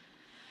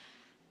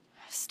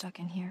 Stuck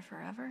in here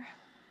forever.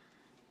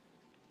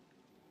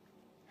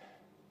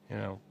 You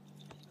know,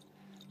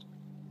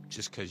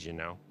 just 'cause you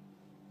know,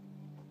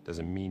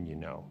 doesn't mean you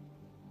know.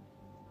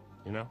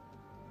 You know?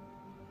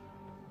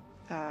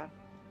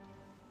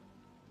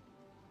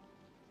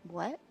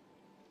 What?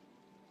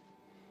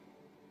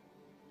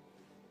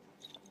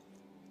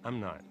 I'm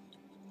not.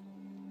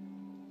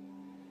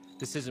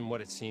 This isn't what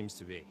it seems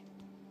to be.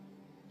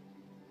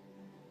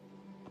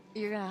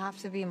 You're gonna have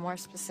to be more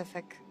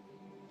specific.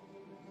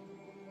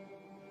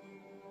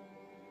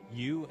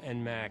 You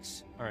and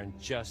Max are in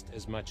just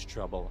as much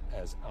trouble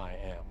as I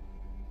am.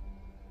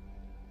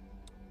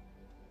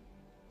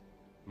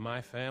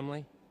 My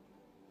family?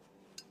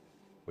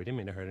 We didn't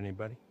mean to hurt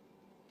anybody.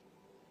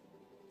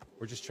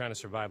 We're just trying to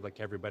survive like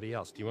everybody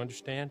else. Do you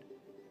understand?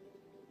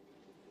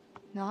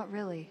 Not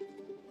really.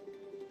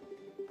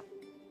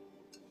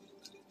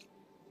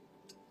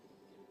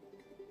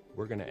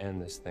 We're gonna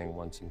end this thing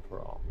once and for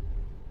all.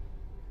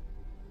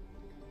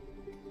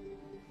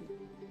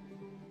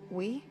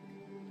 We?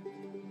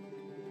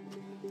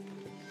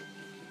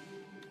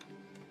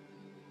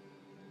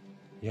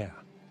 Yeah.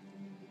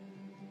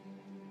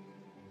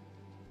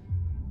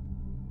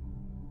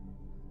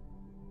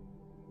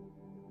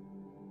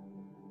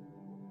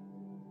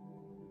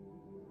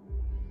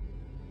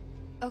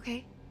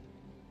 Okay.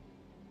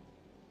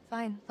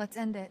 Fine, let's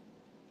end it.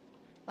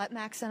 Let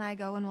Max and I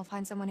go and we'll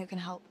find someone who can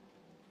help.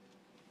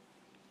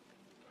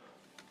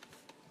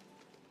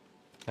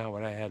 Not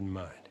what I had in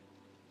mind.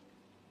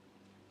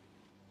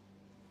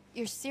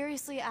 You're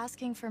seriously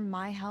asking for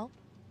my help?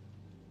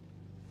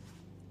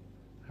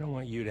 I don't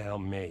want you to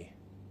help me.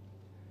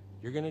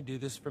 You're gonna do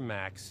this for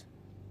Max,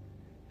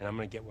 and I'm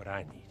gonna get what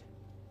I need.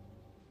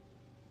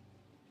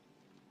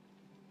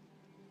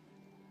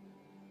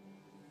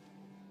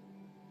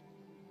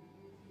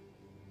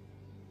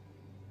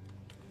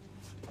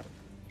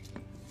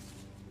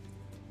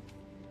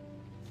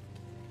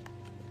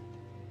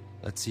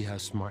 Let's see how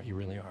smart you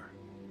really are.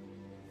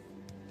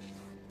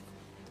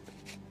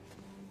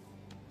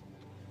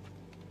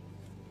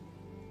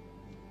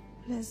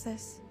 What is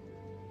this?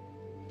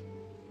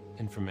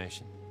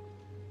 Information.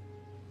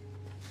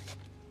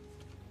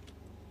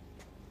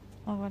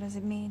 Well, what does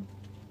it mean?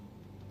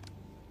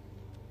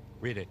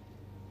 Read it.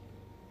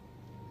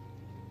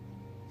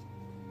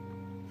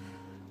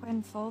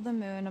 When full the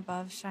moon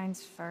above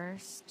shines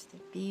first, the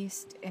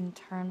beast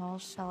internal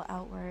shall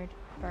outward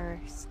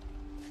burst.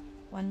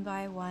 One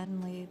by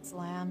one leads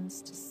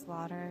lambs to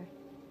slaughter.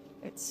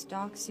 It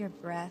stalks your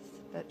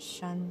breath, but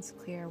shuns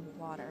clear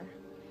water.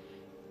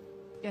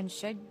 And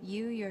should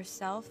you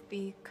yourself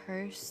be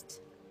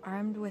cursed,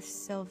 armed with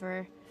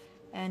silver,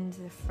 and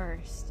the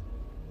first,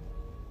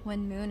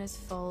 when moon is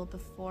full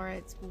before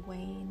its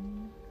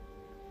wane,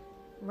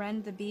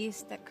 rend the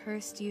beast that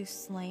cursed you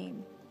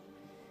slain.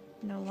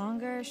 No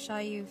longer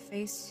shall you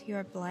face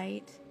your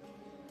blight,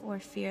 or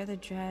fear the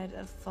dread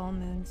of full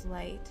moon's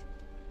light.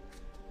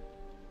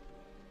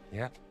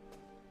 Yeah.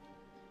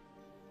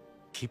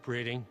 Keep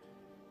reading.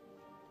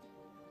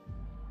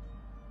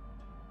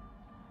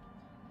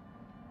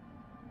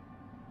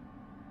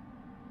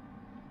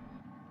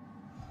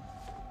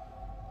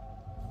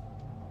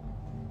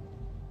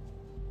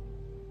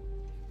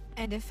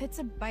 And if it's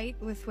a bite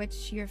with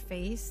which you're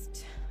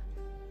faced,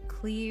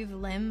 cleave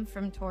limb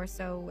from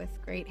torso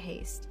with great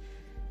haste.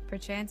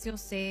 Perchance you'll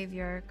save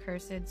your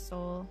cursed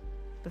soul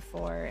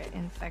before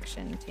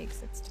infection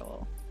takes its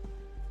toll.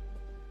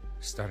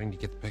 Starting to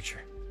get the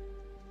picture.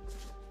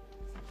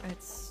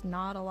 It's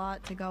not a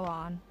lot to go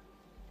on.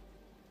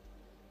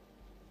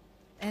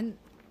 And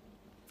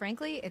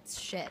frankly, it's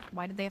shit.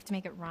 Why did they have to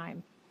make it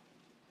rhyme?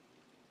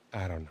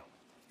 I don't know.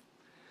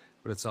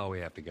 But it's all we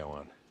have to go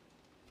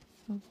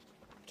on.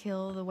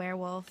 Kill the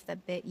werewolf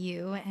that bit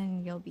you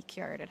and you'll be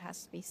cured. It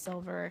has to be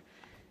silver,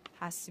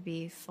 has to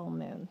be full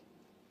moon.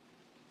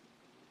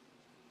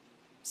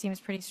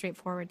 Seems pretty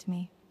straightforward to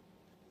me.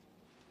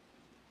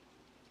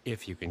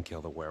 If you can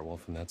kill the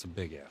werewolf, and that's a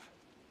big if.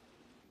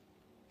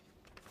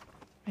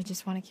 I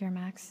just want to cure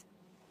Max.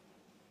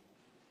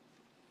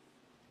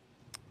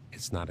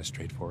 It's not as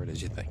straightforward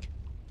as you think.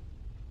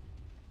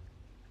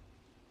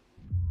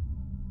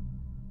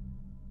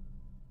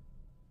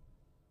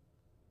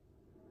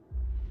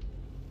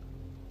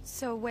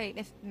 So wait,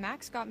 if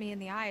Max got me in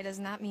the eye,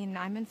 doesn't that mean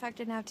I'm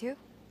infected now too?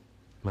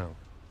 No.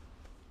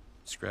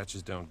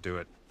 Scratches don't do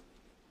it.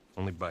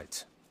 Only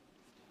bites.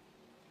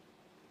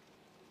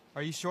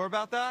 Are you sure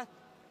about that?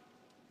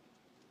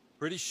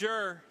 Pretty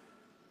sure.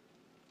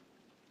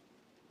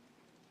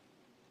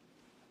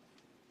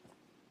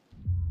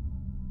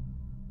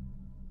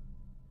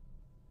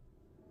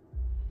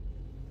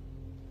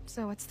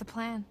 So what's the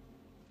plan?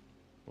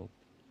 Well,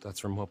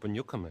 that's where I'm hoping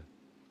you'll come in.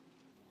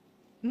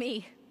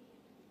 Me?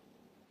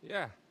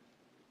 Yeah.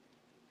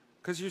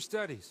 'Cause your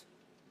studies.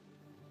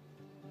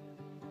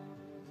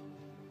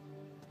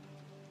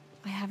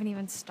 I haven't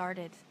even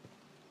started.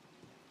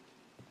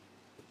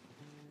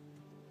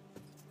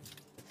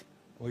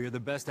 Well, you're the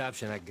best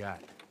option I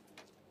got.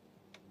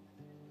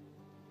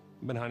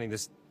 I've been hunting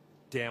this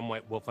damn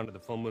white wolf under the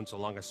full moon so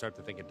long I start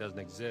to think it doesn't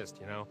exist,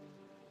 you know?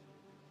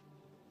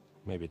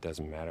 Maybe it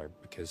doesn't matter,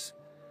 because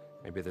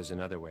maybe there's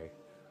another way.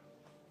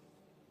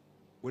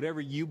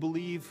 Whatever you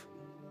believe,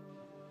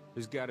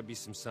 there's gotta be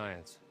some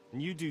science.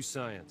 And you do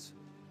science.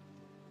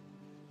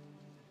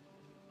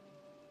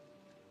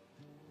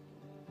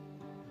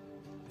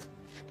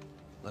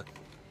 Look,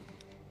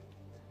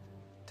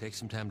 take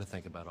some time to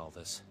think about all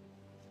this.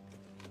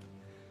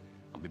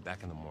 I'll be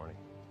back in the morning.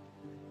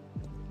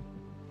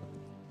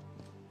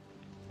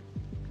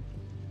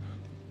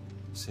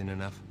 Seen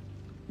enough?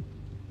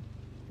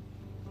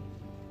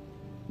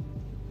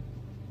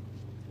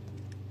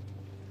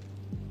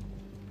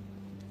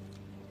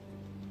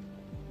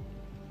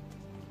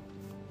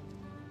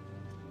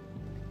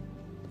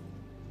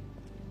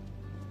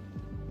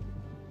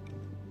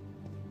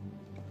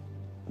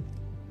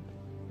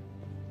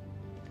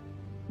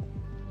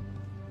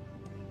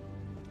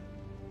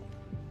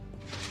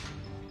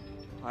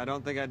 I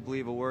don't think I'd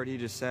believe a word he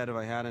just said if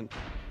I hadn't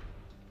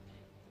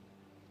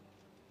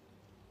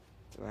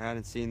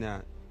seen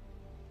that.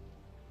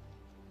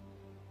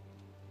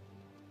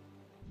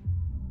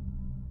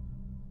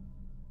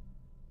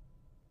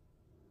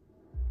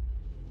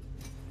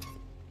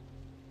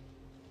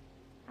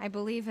 I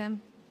believe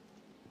him.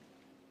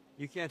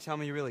 You can't tell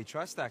me you really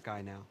trust that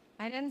guy now.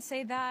 I didn't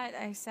say that.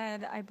 I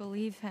said I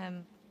believe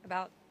him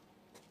about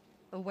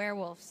the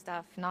werewolf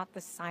stuff, not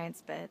the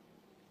science bit.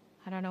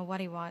 I don't know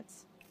what he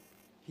wants.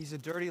 He's a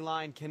dirty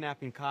lying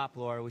kidnapping cop,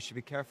 Laura. We should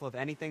be careful of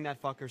anything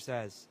that fucker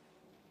says.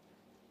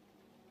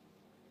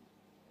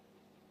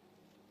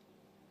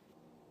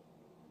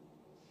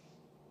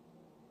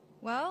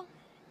 Well,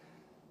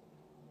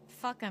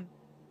 fuck him.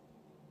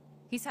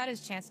 He's had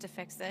his chance to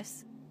fix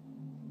this.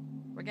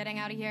 We're getting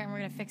out of here and we're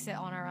gonna fix it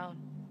on our own.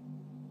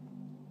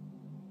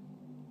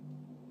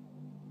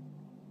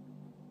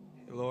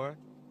 Hey, Laura?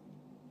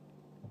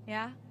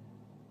 Yeah?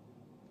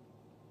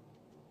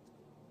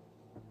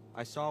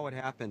 I saw what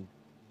happened.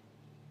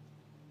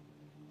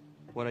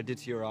 What I did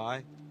to your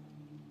eye.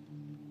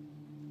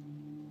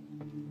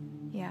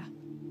 Yeah.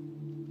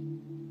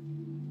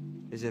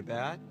 Is it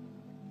bad?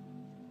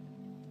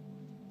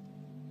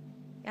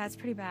 Yeah, it's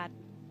pretty bad.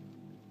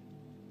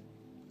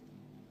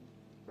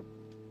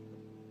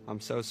 I'm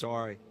so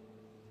sorry.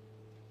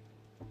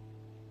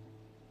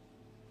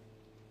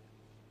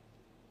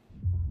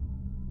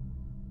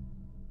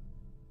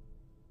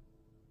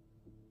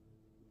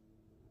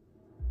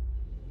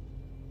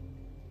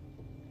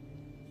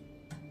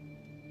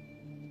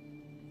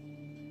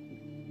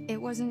 It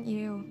wasn't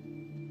you.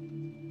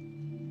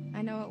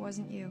 I know it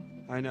wasn't you.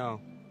 I know.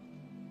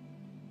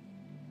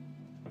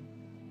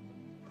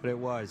 But it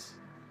was.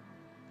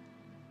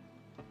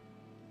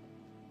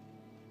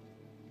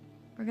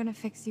 We're gonna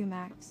fix you,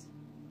 Max.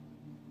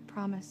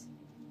 Promise.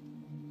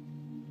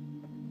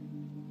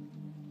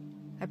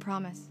 I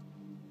promise.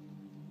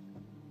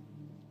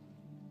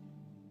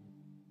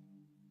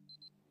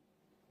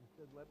 He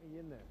said, let me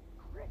in there.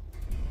 Chris!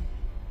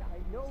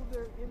 I know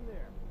they're in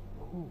there.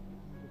 Who?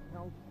 The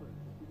counselors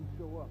didn't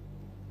show up.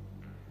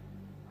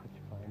 How'd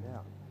you find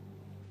out?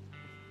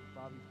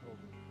 Bobby told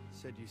me.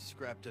 Said you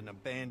scrapped an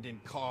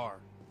abandoned car.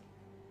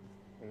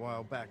 A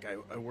while back,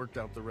 I worked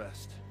out the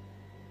rest.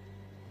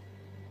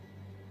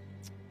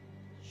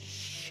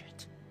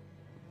 Shit.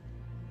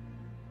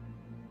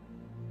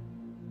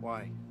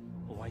 Why?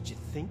 Why'd you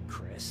think,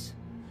 Chris?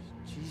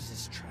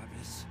 Jesus,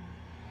 Travis.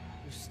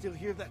 You're still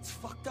here? That's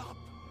fucked up.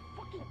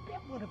 Fucking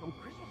bet one of them,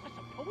 Chris. What was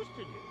I supposed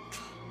to do?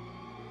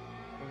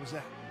 What was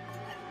that?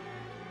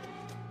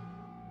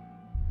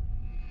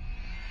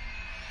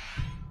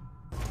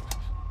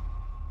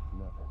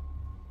 Nothing.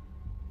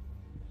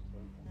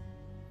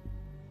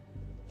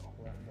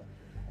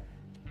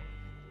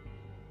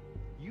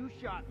 You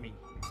shot me.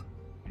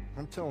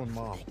 I'm telling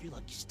Mom. Thank your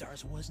lucky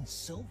stars it wasn't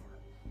silver.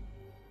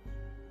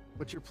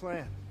 What's your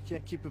plan?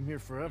 Can't keep him here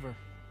forever.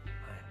 I'm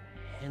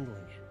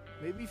handling it.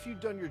 Maybe if you'd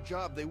done your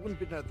job, they wouldn't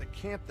have been at the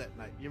camp that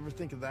night. You ever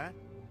think of that?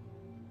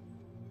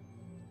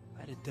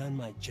 If I'd have done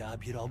my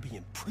job, you'd all be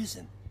in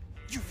prison.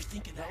 You ever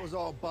think of that? That was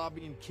all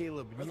Bobby and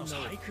Caleb. Or You those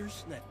know it.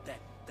 hikers and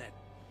that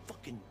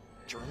fucking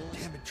journalist.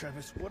 Damn it,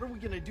 Travis. What are we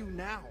gonna do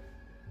now?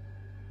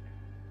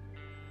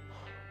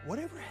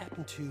 Whatever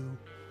happened to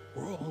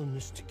we're all in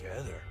this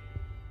together?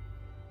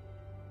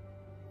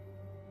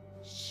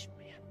 Shh,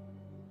 man.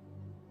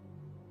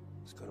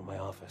 Let's go to my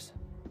office.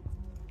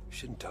 We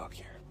shouldn't talk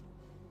here.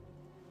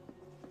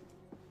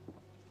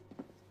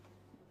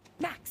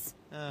 Max!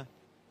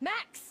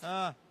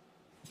 Max!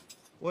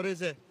 What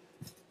is it?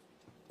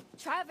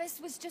 Travis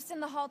was just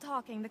in the hall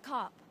talking, the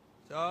cop.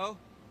 So?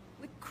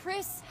 With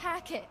Chris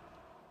Hackett.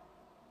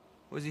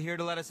 Was he here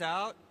to let us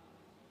out?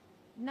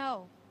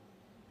 No.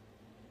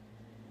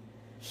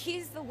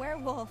 He's the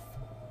werewolf,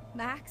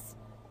 Max.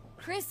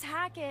 Chris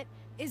Hackett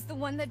is the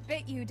one that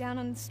bit you down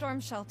on the storm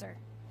shelter.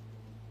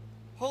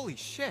 Holy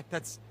shit,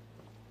 that's...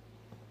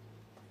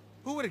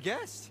 Who would have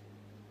guessed?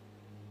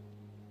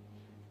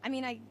 I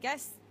mean, I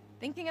guess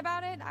thinking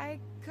about it, I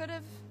could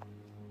have...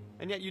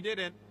 And yet you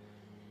didn't.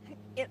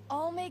 It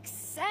all makes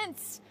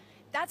sense.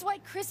 That's why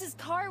Chris's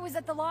car was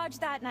at the lodge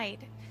that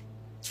night.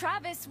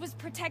 Travis was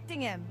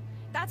protecting him.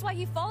 That's why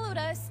he followed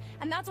us,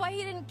 and that's why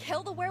he didn't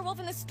kill the werewolf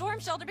in the storm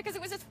shelter, because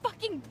it was his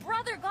fucking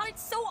brother. God,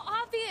 it's so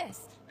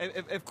obvious.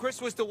 If Chris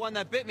was the one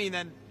that bit me,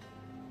 then...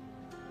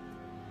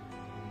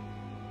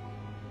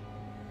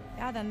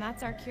 Yeah, then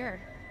that's our cure.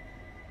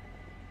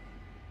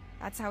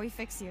 That's how we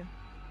fix you.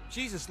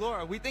 Jesus,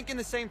 Laura, are we thinking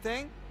the same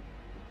thing?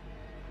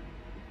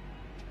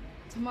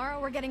 Tomorrow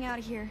we're getting out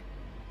of here.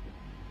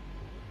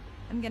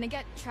 I'm gonna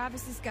get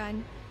Travis's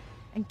gun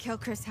and kill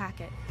Chris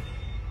Hackett.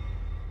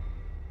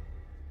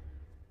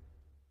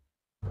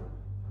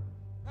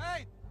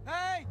 Hey!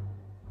 Hey!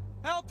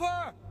 Help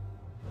her!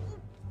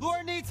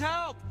 Laura needs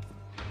help!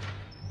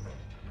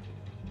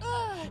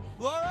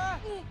 Laura?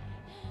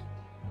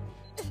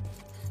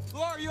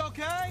 Laura, are you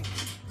okay?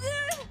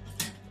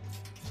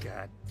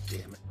 God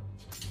damn it.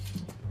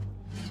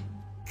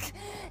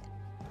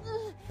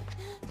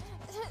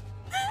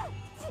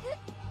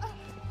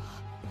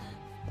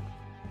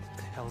 What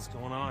the hell's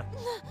going on?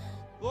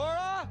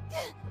 Laura?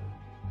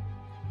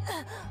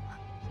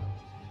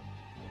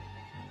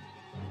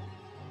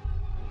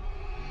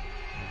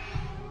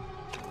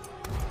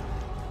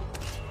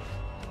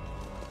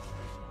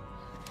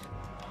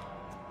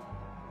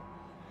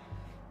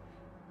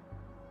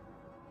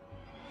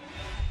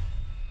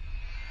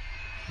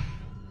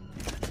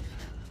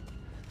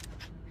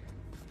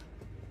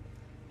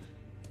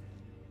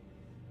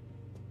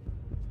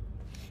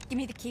 Give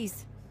me the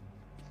keys.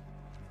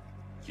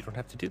 You don't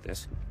have to do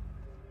this.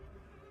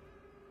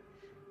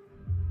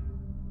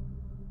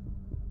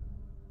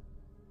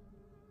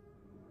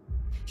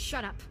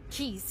 Shut up.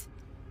 Keys.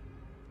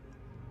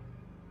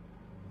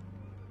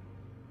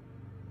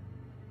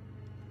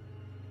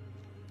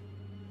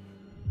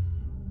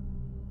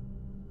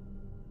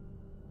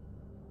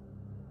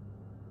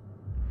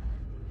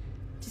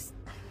 Just...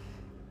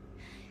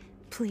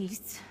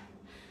 please.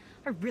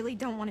 I really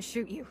don't want to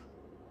shoot you.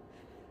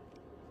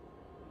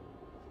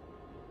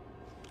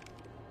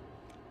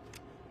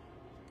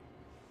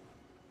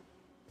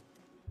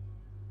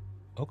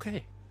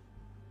 Okay.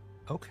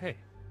 Okay.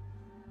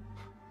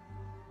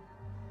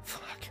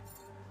 Fuck.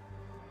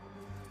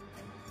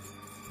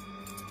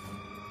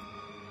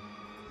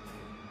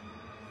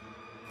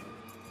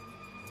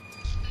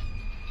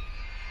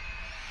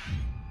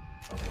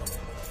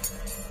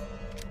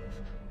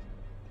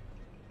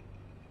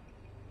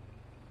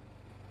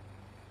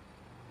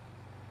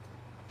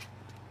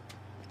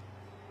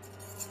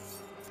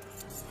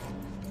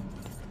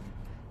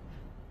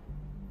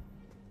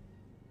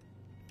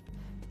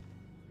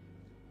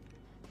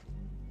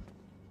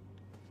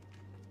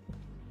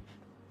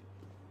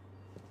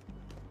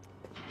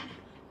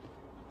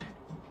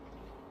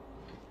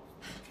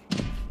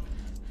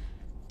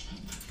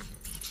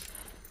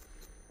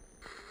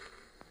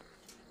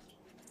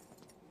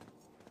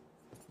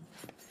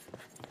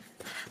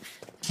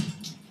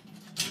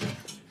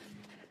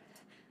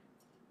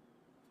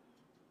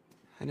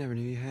 I never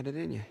knew you had it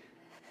in you.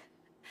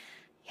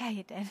 Yeah,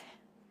 you did.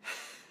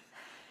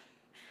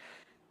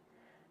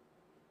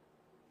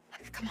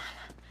 Come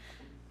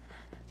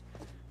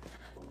on.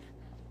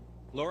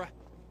 Laura,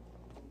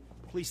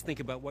 please think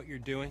about what you're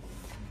doing.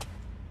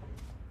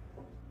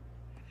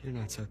 You're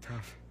not so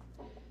tough.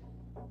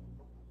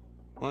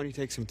 Why don't you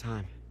take some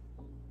time?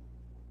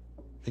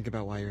 Think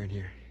about why you're in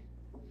here.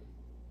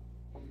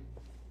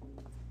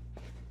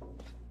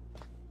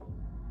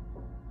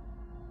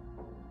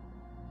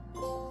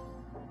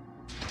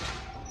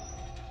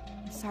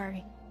 I'm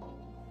sorry.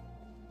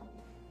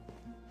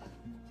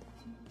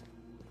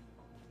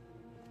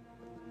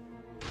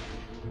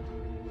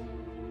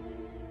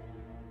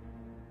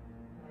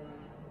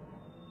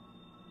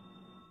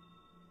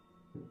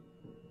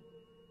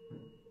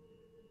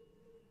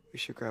 We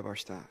should grab our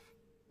stuff.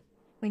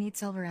 We need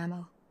silver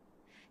ammo.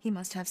 He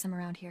must have some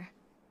around here.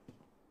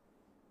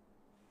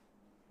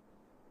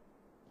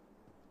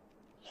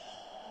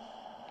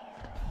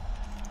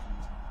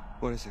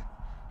 What is it?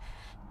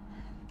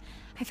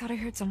 I thought I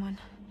heard someone.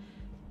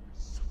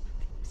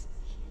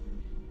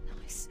 No,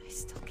 I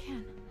still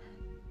can.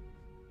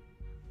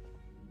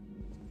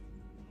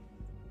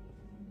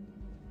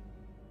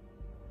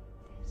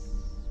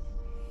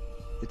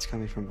 It's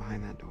coming from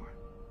behind that door.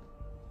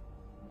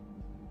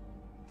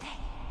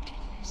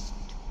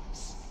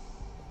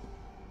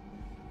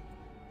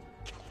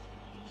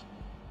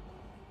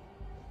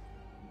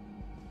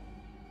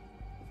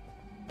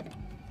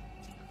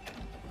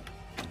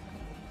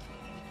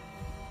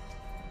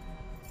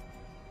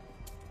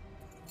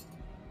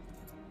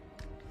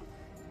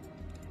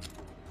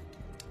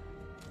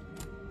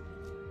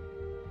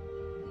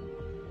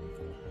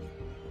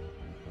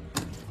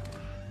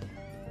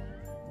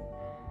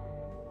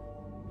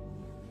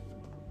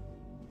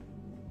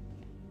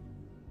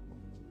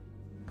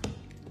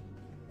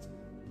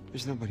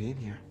 There's nobody in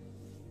here.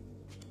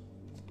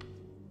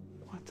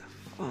 What the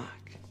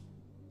fuck?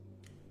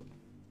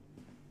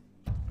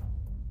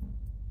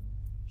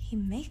 He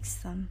makes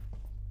them.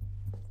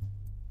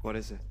 What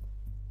is it?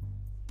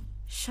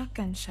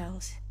 Shotgun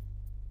shells.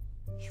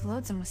 He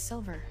loads them with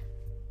silver.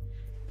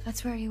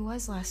 That's where he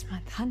was last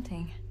month,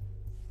 hunting.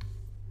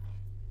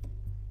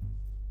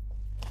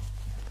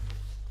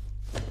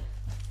 Well,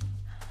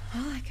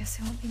 I guess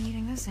I won't be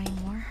needing this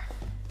anymore.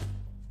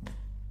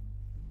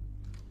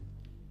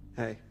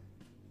 Hey,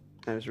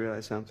 I just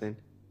realized something.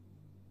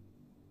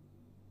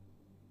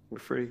 We're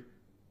free.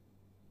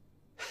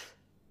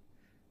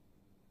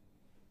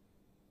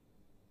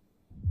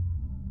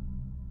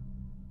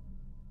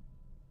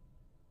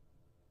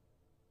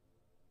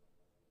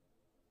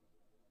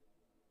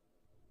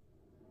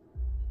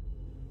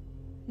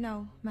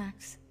 No,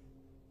 Max.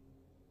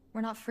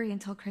 We're not free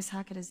until Chris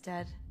Hackett is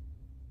dead.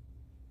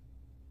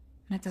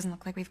 And it doesn't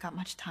look like we've got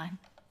much time.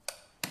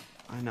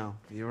 I know,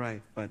 you're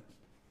right, but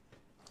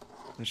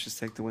let's just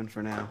take the win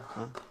for now,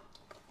 huh?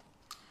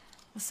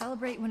 We'll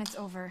celebrate when it's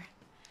over.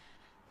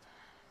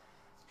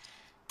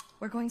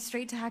 We're going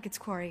straight to Hackett's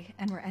Quarry,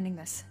 and we're ending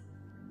this.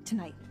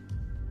 Tonight.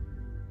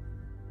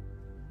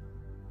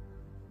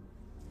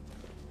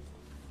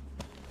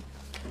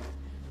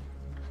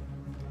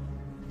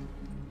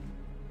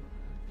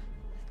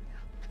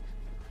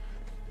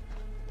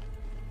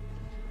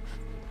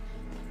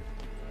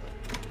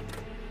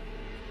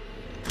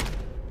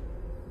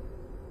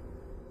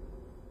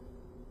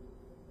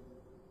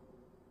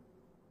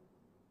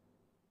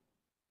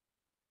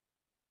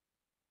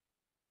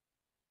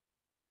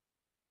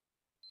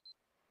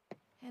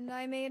 And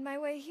I made my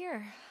way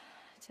here,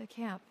 to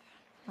camp.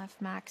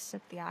 Left Max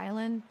at the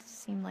island.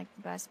 Seemed like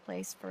the best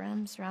place for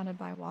him, surrounded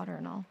by water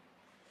and all.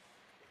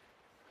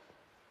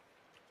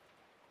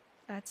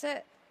 That's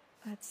it.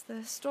 That's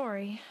the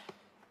story.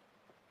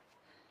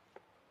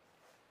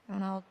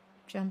 Don't all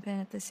jump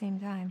in at the same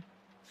time.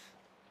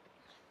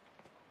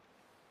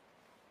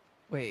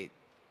 Wait,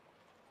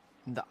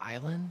 the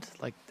island?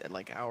 Like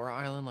our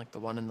island, like the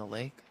one in the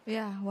lake?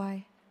 Yeah,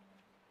 why?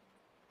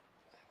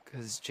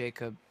 Because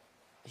Jacob,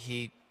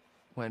 he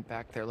went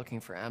back there looking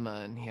for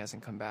Emma and he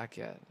hasn't come back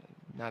yet.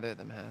 Neither of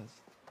them has.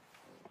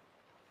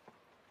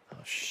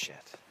 Oh,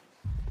 shit.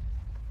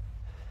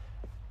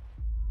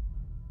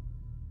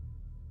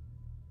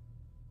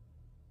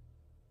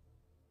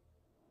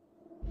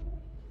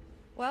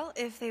 Well,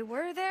 if they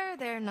were there,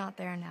 they're not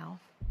there now.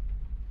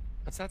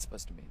 What's that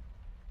supposed to mean?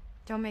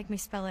 Don't make me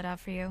spell it out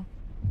for you.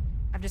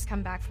 I've just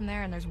come back from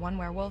there and there's one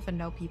werewolf and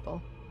no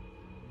people.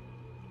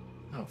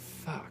 Oh,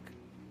 fuck.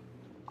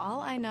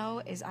 All I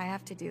know is I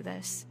have to do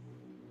this.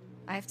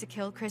 I have to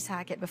kill Chris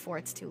Hackett before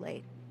it's too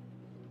late.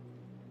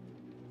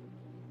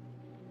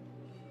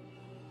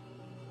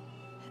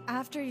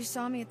 After you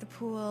saw me at the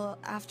pool,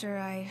 after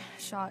I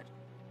shot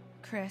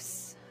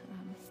Chris,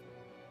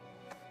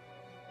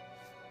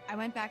 I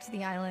went back to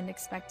the island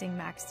expecting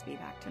Max to be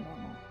back to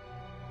normal.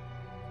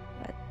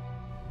 But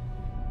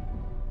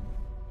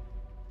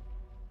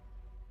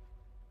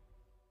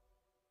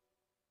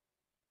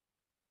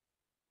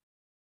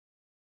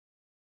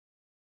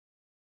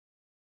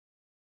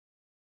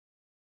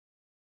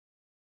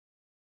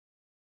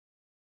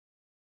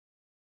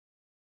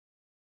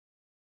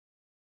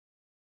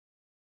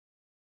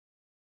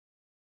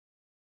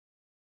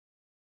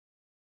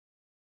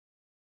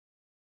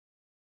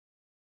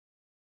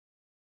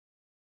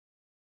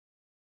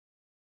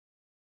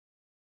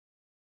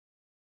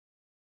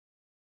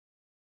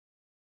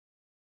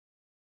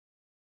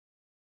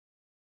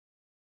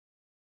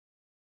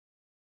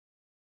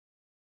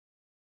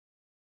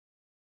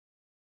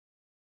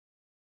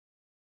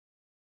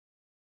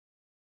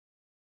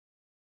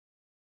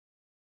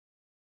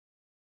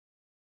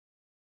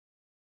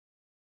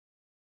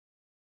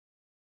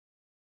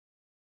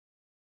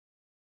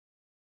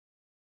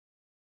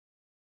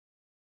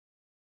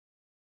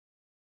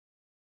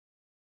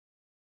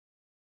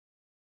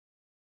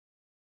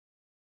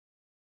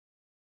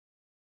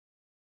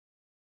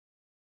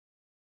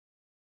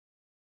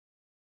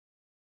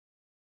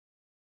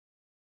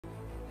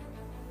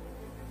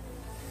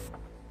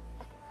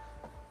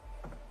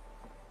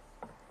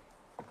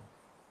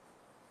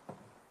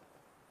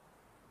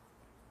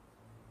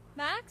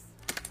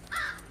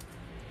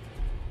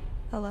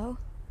Hello?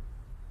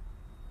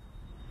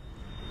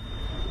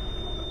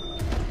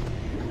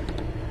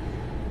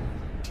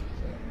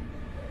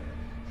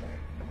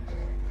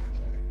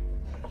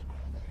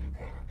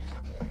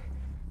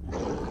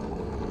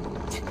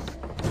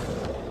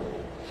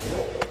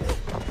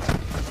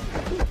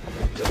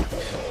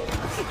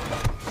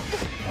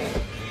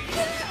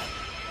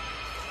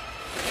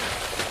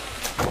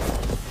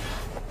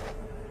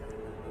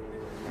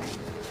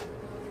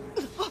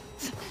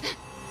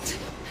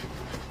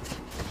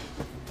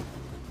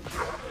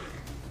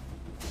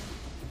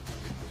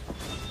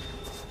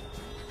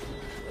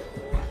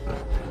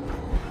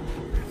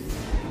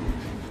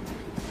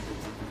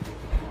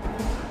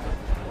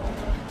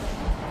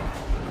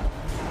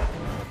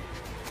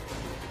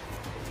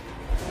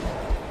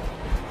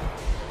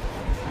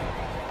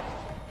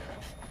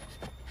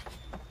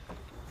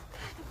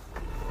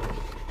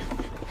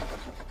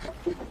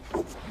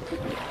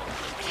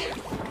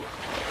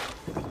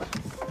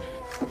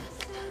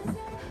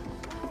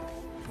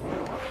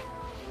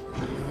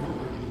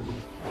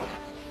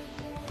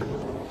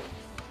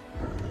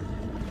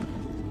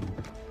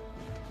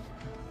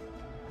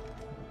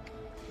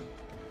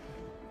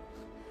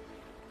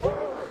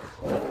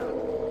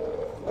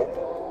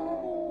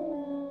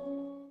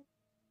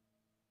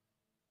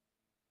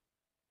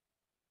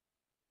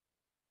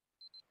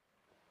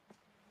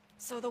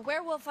 So the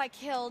werewolf I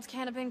killed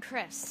can't have been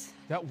Chris.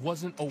 That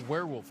wasn't a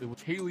werewolf. It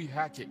was Haley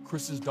Hackett,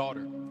 Chris's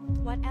daughter.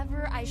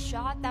 Whatever I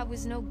shot, that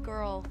was no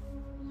girl.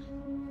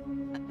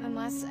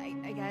 Unless,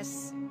 I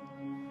guess,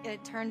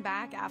 it turned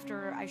back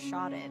after I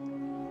shot it,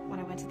 when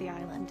I went to the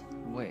island.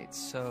 Wait,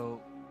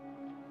 so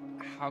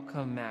how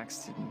come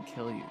Max didn't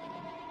kill you?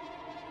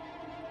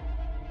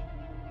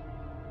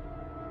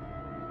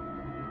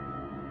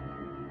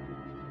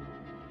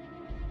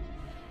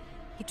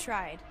 He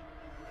tried.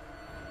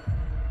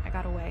 I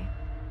got away.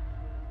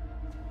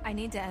 I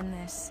need to end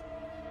this.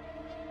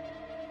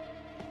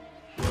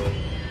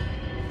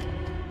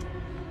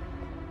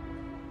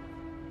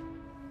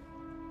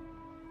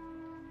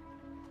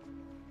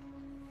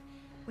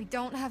 We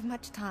don't have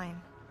much time.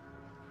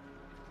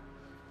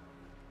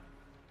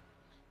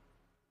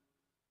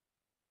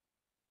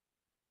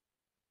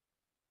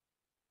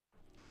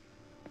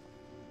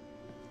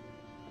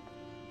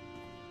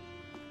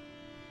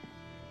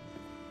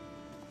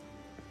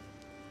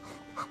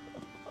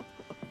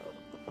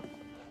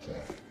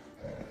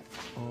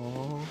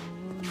 Oh,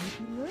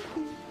 look.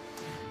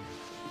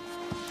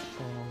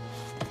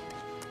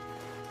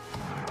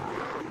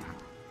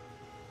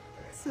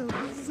 So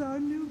this is our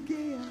new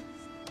gas.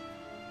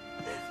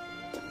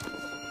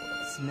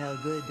 Smell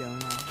good,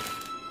 don't I?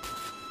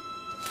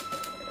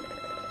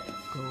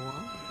 Go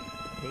on,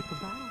 take a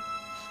bite.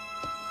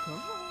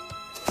 Come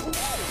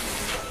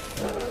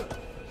on.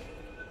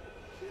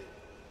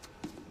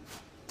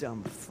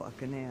 Dumb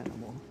fucking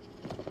animal.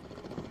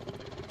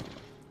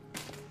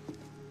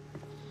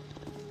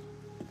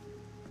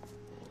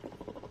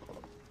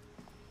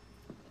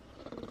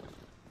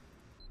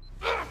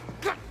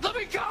 Let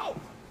me go!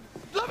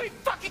 Let me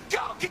fucking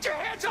go! Get your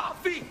hands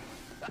off me!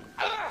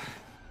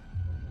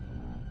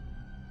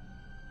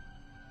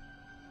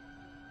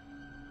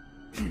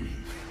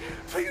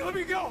 Please let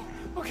me go!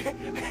 Okay?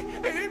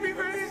 I didn't mean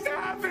for this to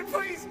happen,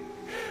 please!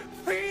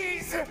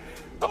 Please!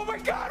 Oh my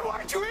god, why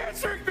aren't you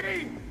answering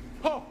me?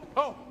 Oh,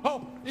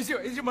 is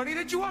your money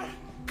that you want?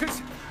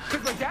 Cause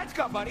my dad's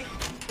got money.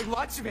 Like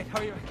lots of it. I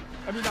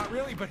mean, not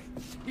really, but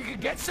you can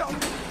get some,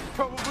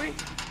 probably.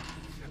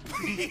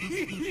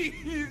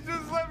 Please,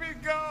 just let me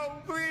go,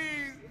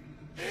 please.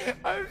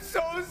 I'm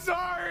so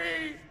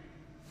sorry.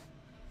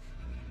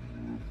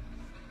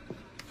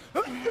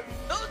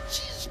 Oh,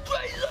 Jesus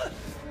Christ!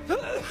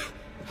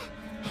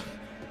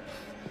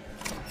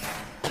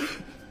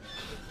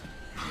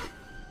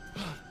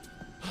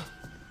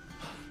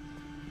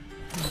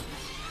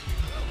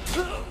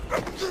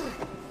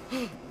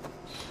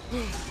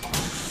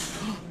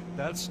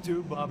 That's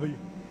two, Bobby.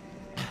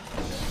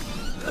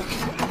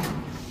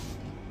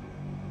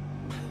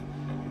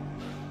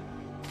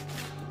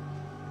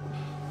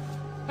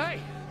 Hey!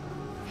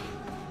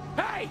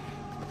 Hey!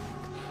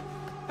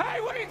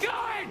 Hey, where you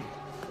going?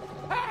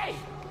 Hey!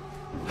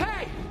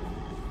 Hey!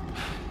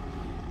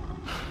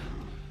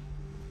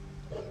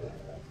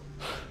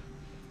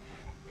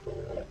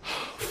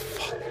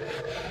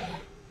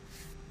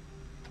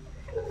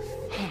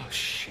 Oh,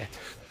 shit.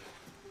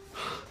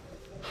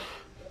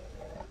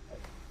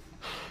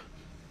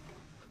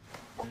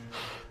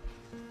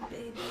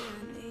 Baby, I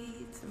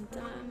need some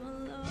time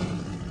alone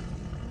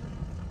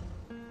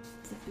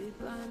to be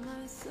by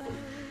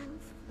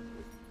myself,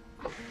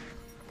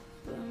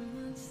 by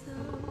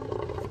myself.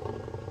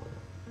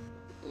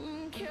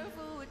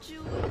 Careful what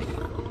you wish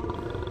for.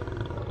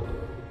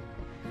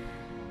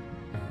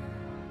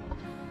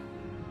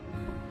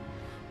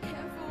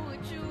 Careful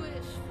what you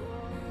wish for.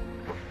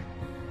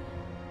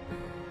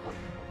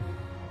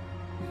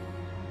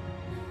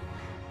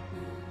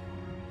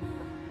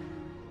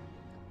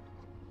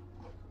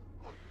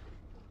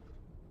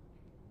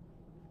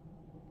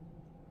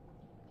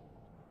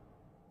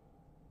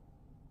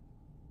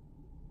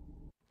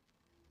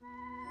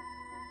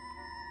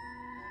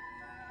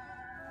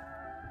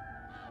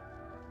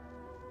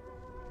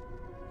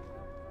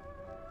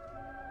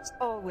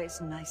 It's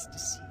always nice to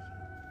see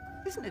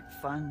you. Isn't it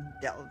fun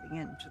delving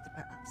into the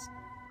past?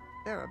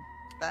 They're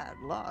a bad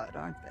lot,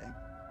 aren't they?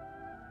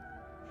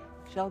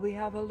 Shall we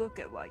have a look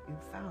at what you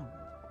found?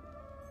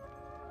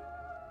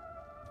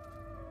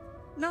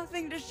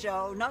 Nothing to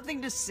show,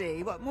 nothing to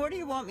see. What more do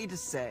you want me to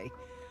say?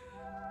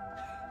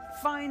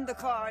 Find the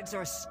cards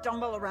or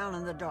stumble around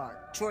in the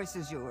dark. Choice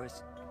is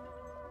yours.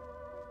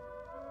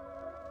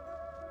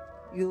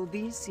 You'll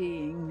be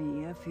seeing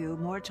me a few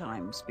more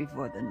times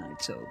before the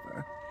night's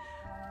over.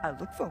 I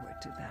look forward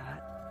to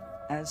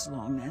that, as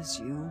long as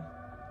you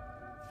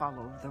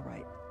follow the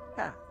right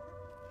path,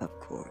 of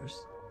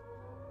course.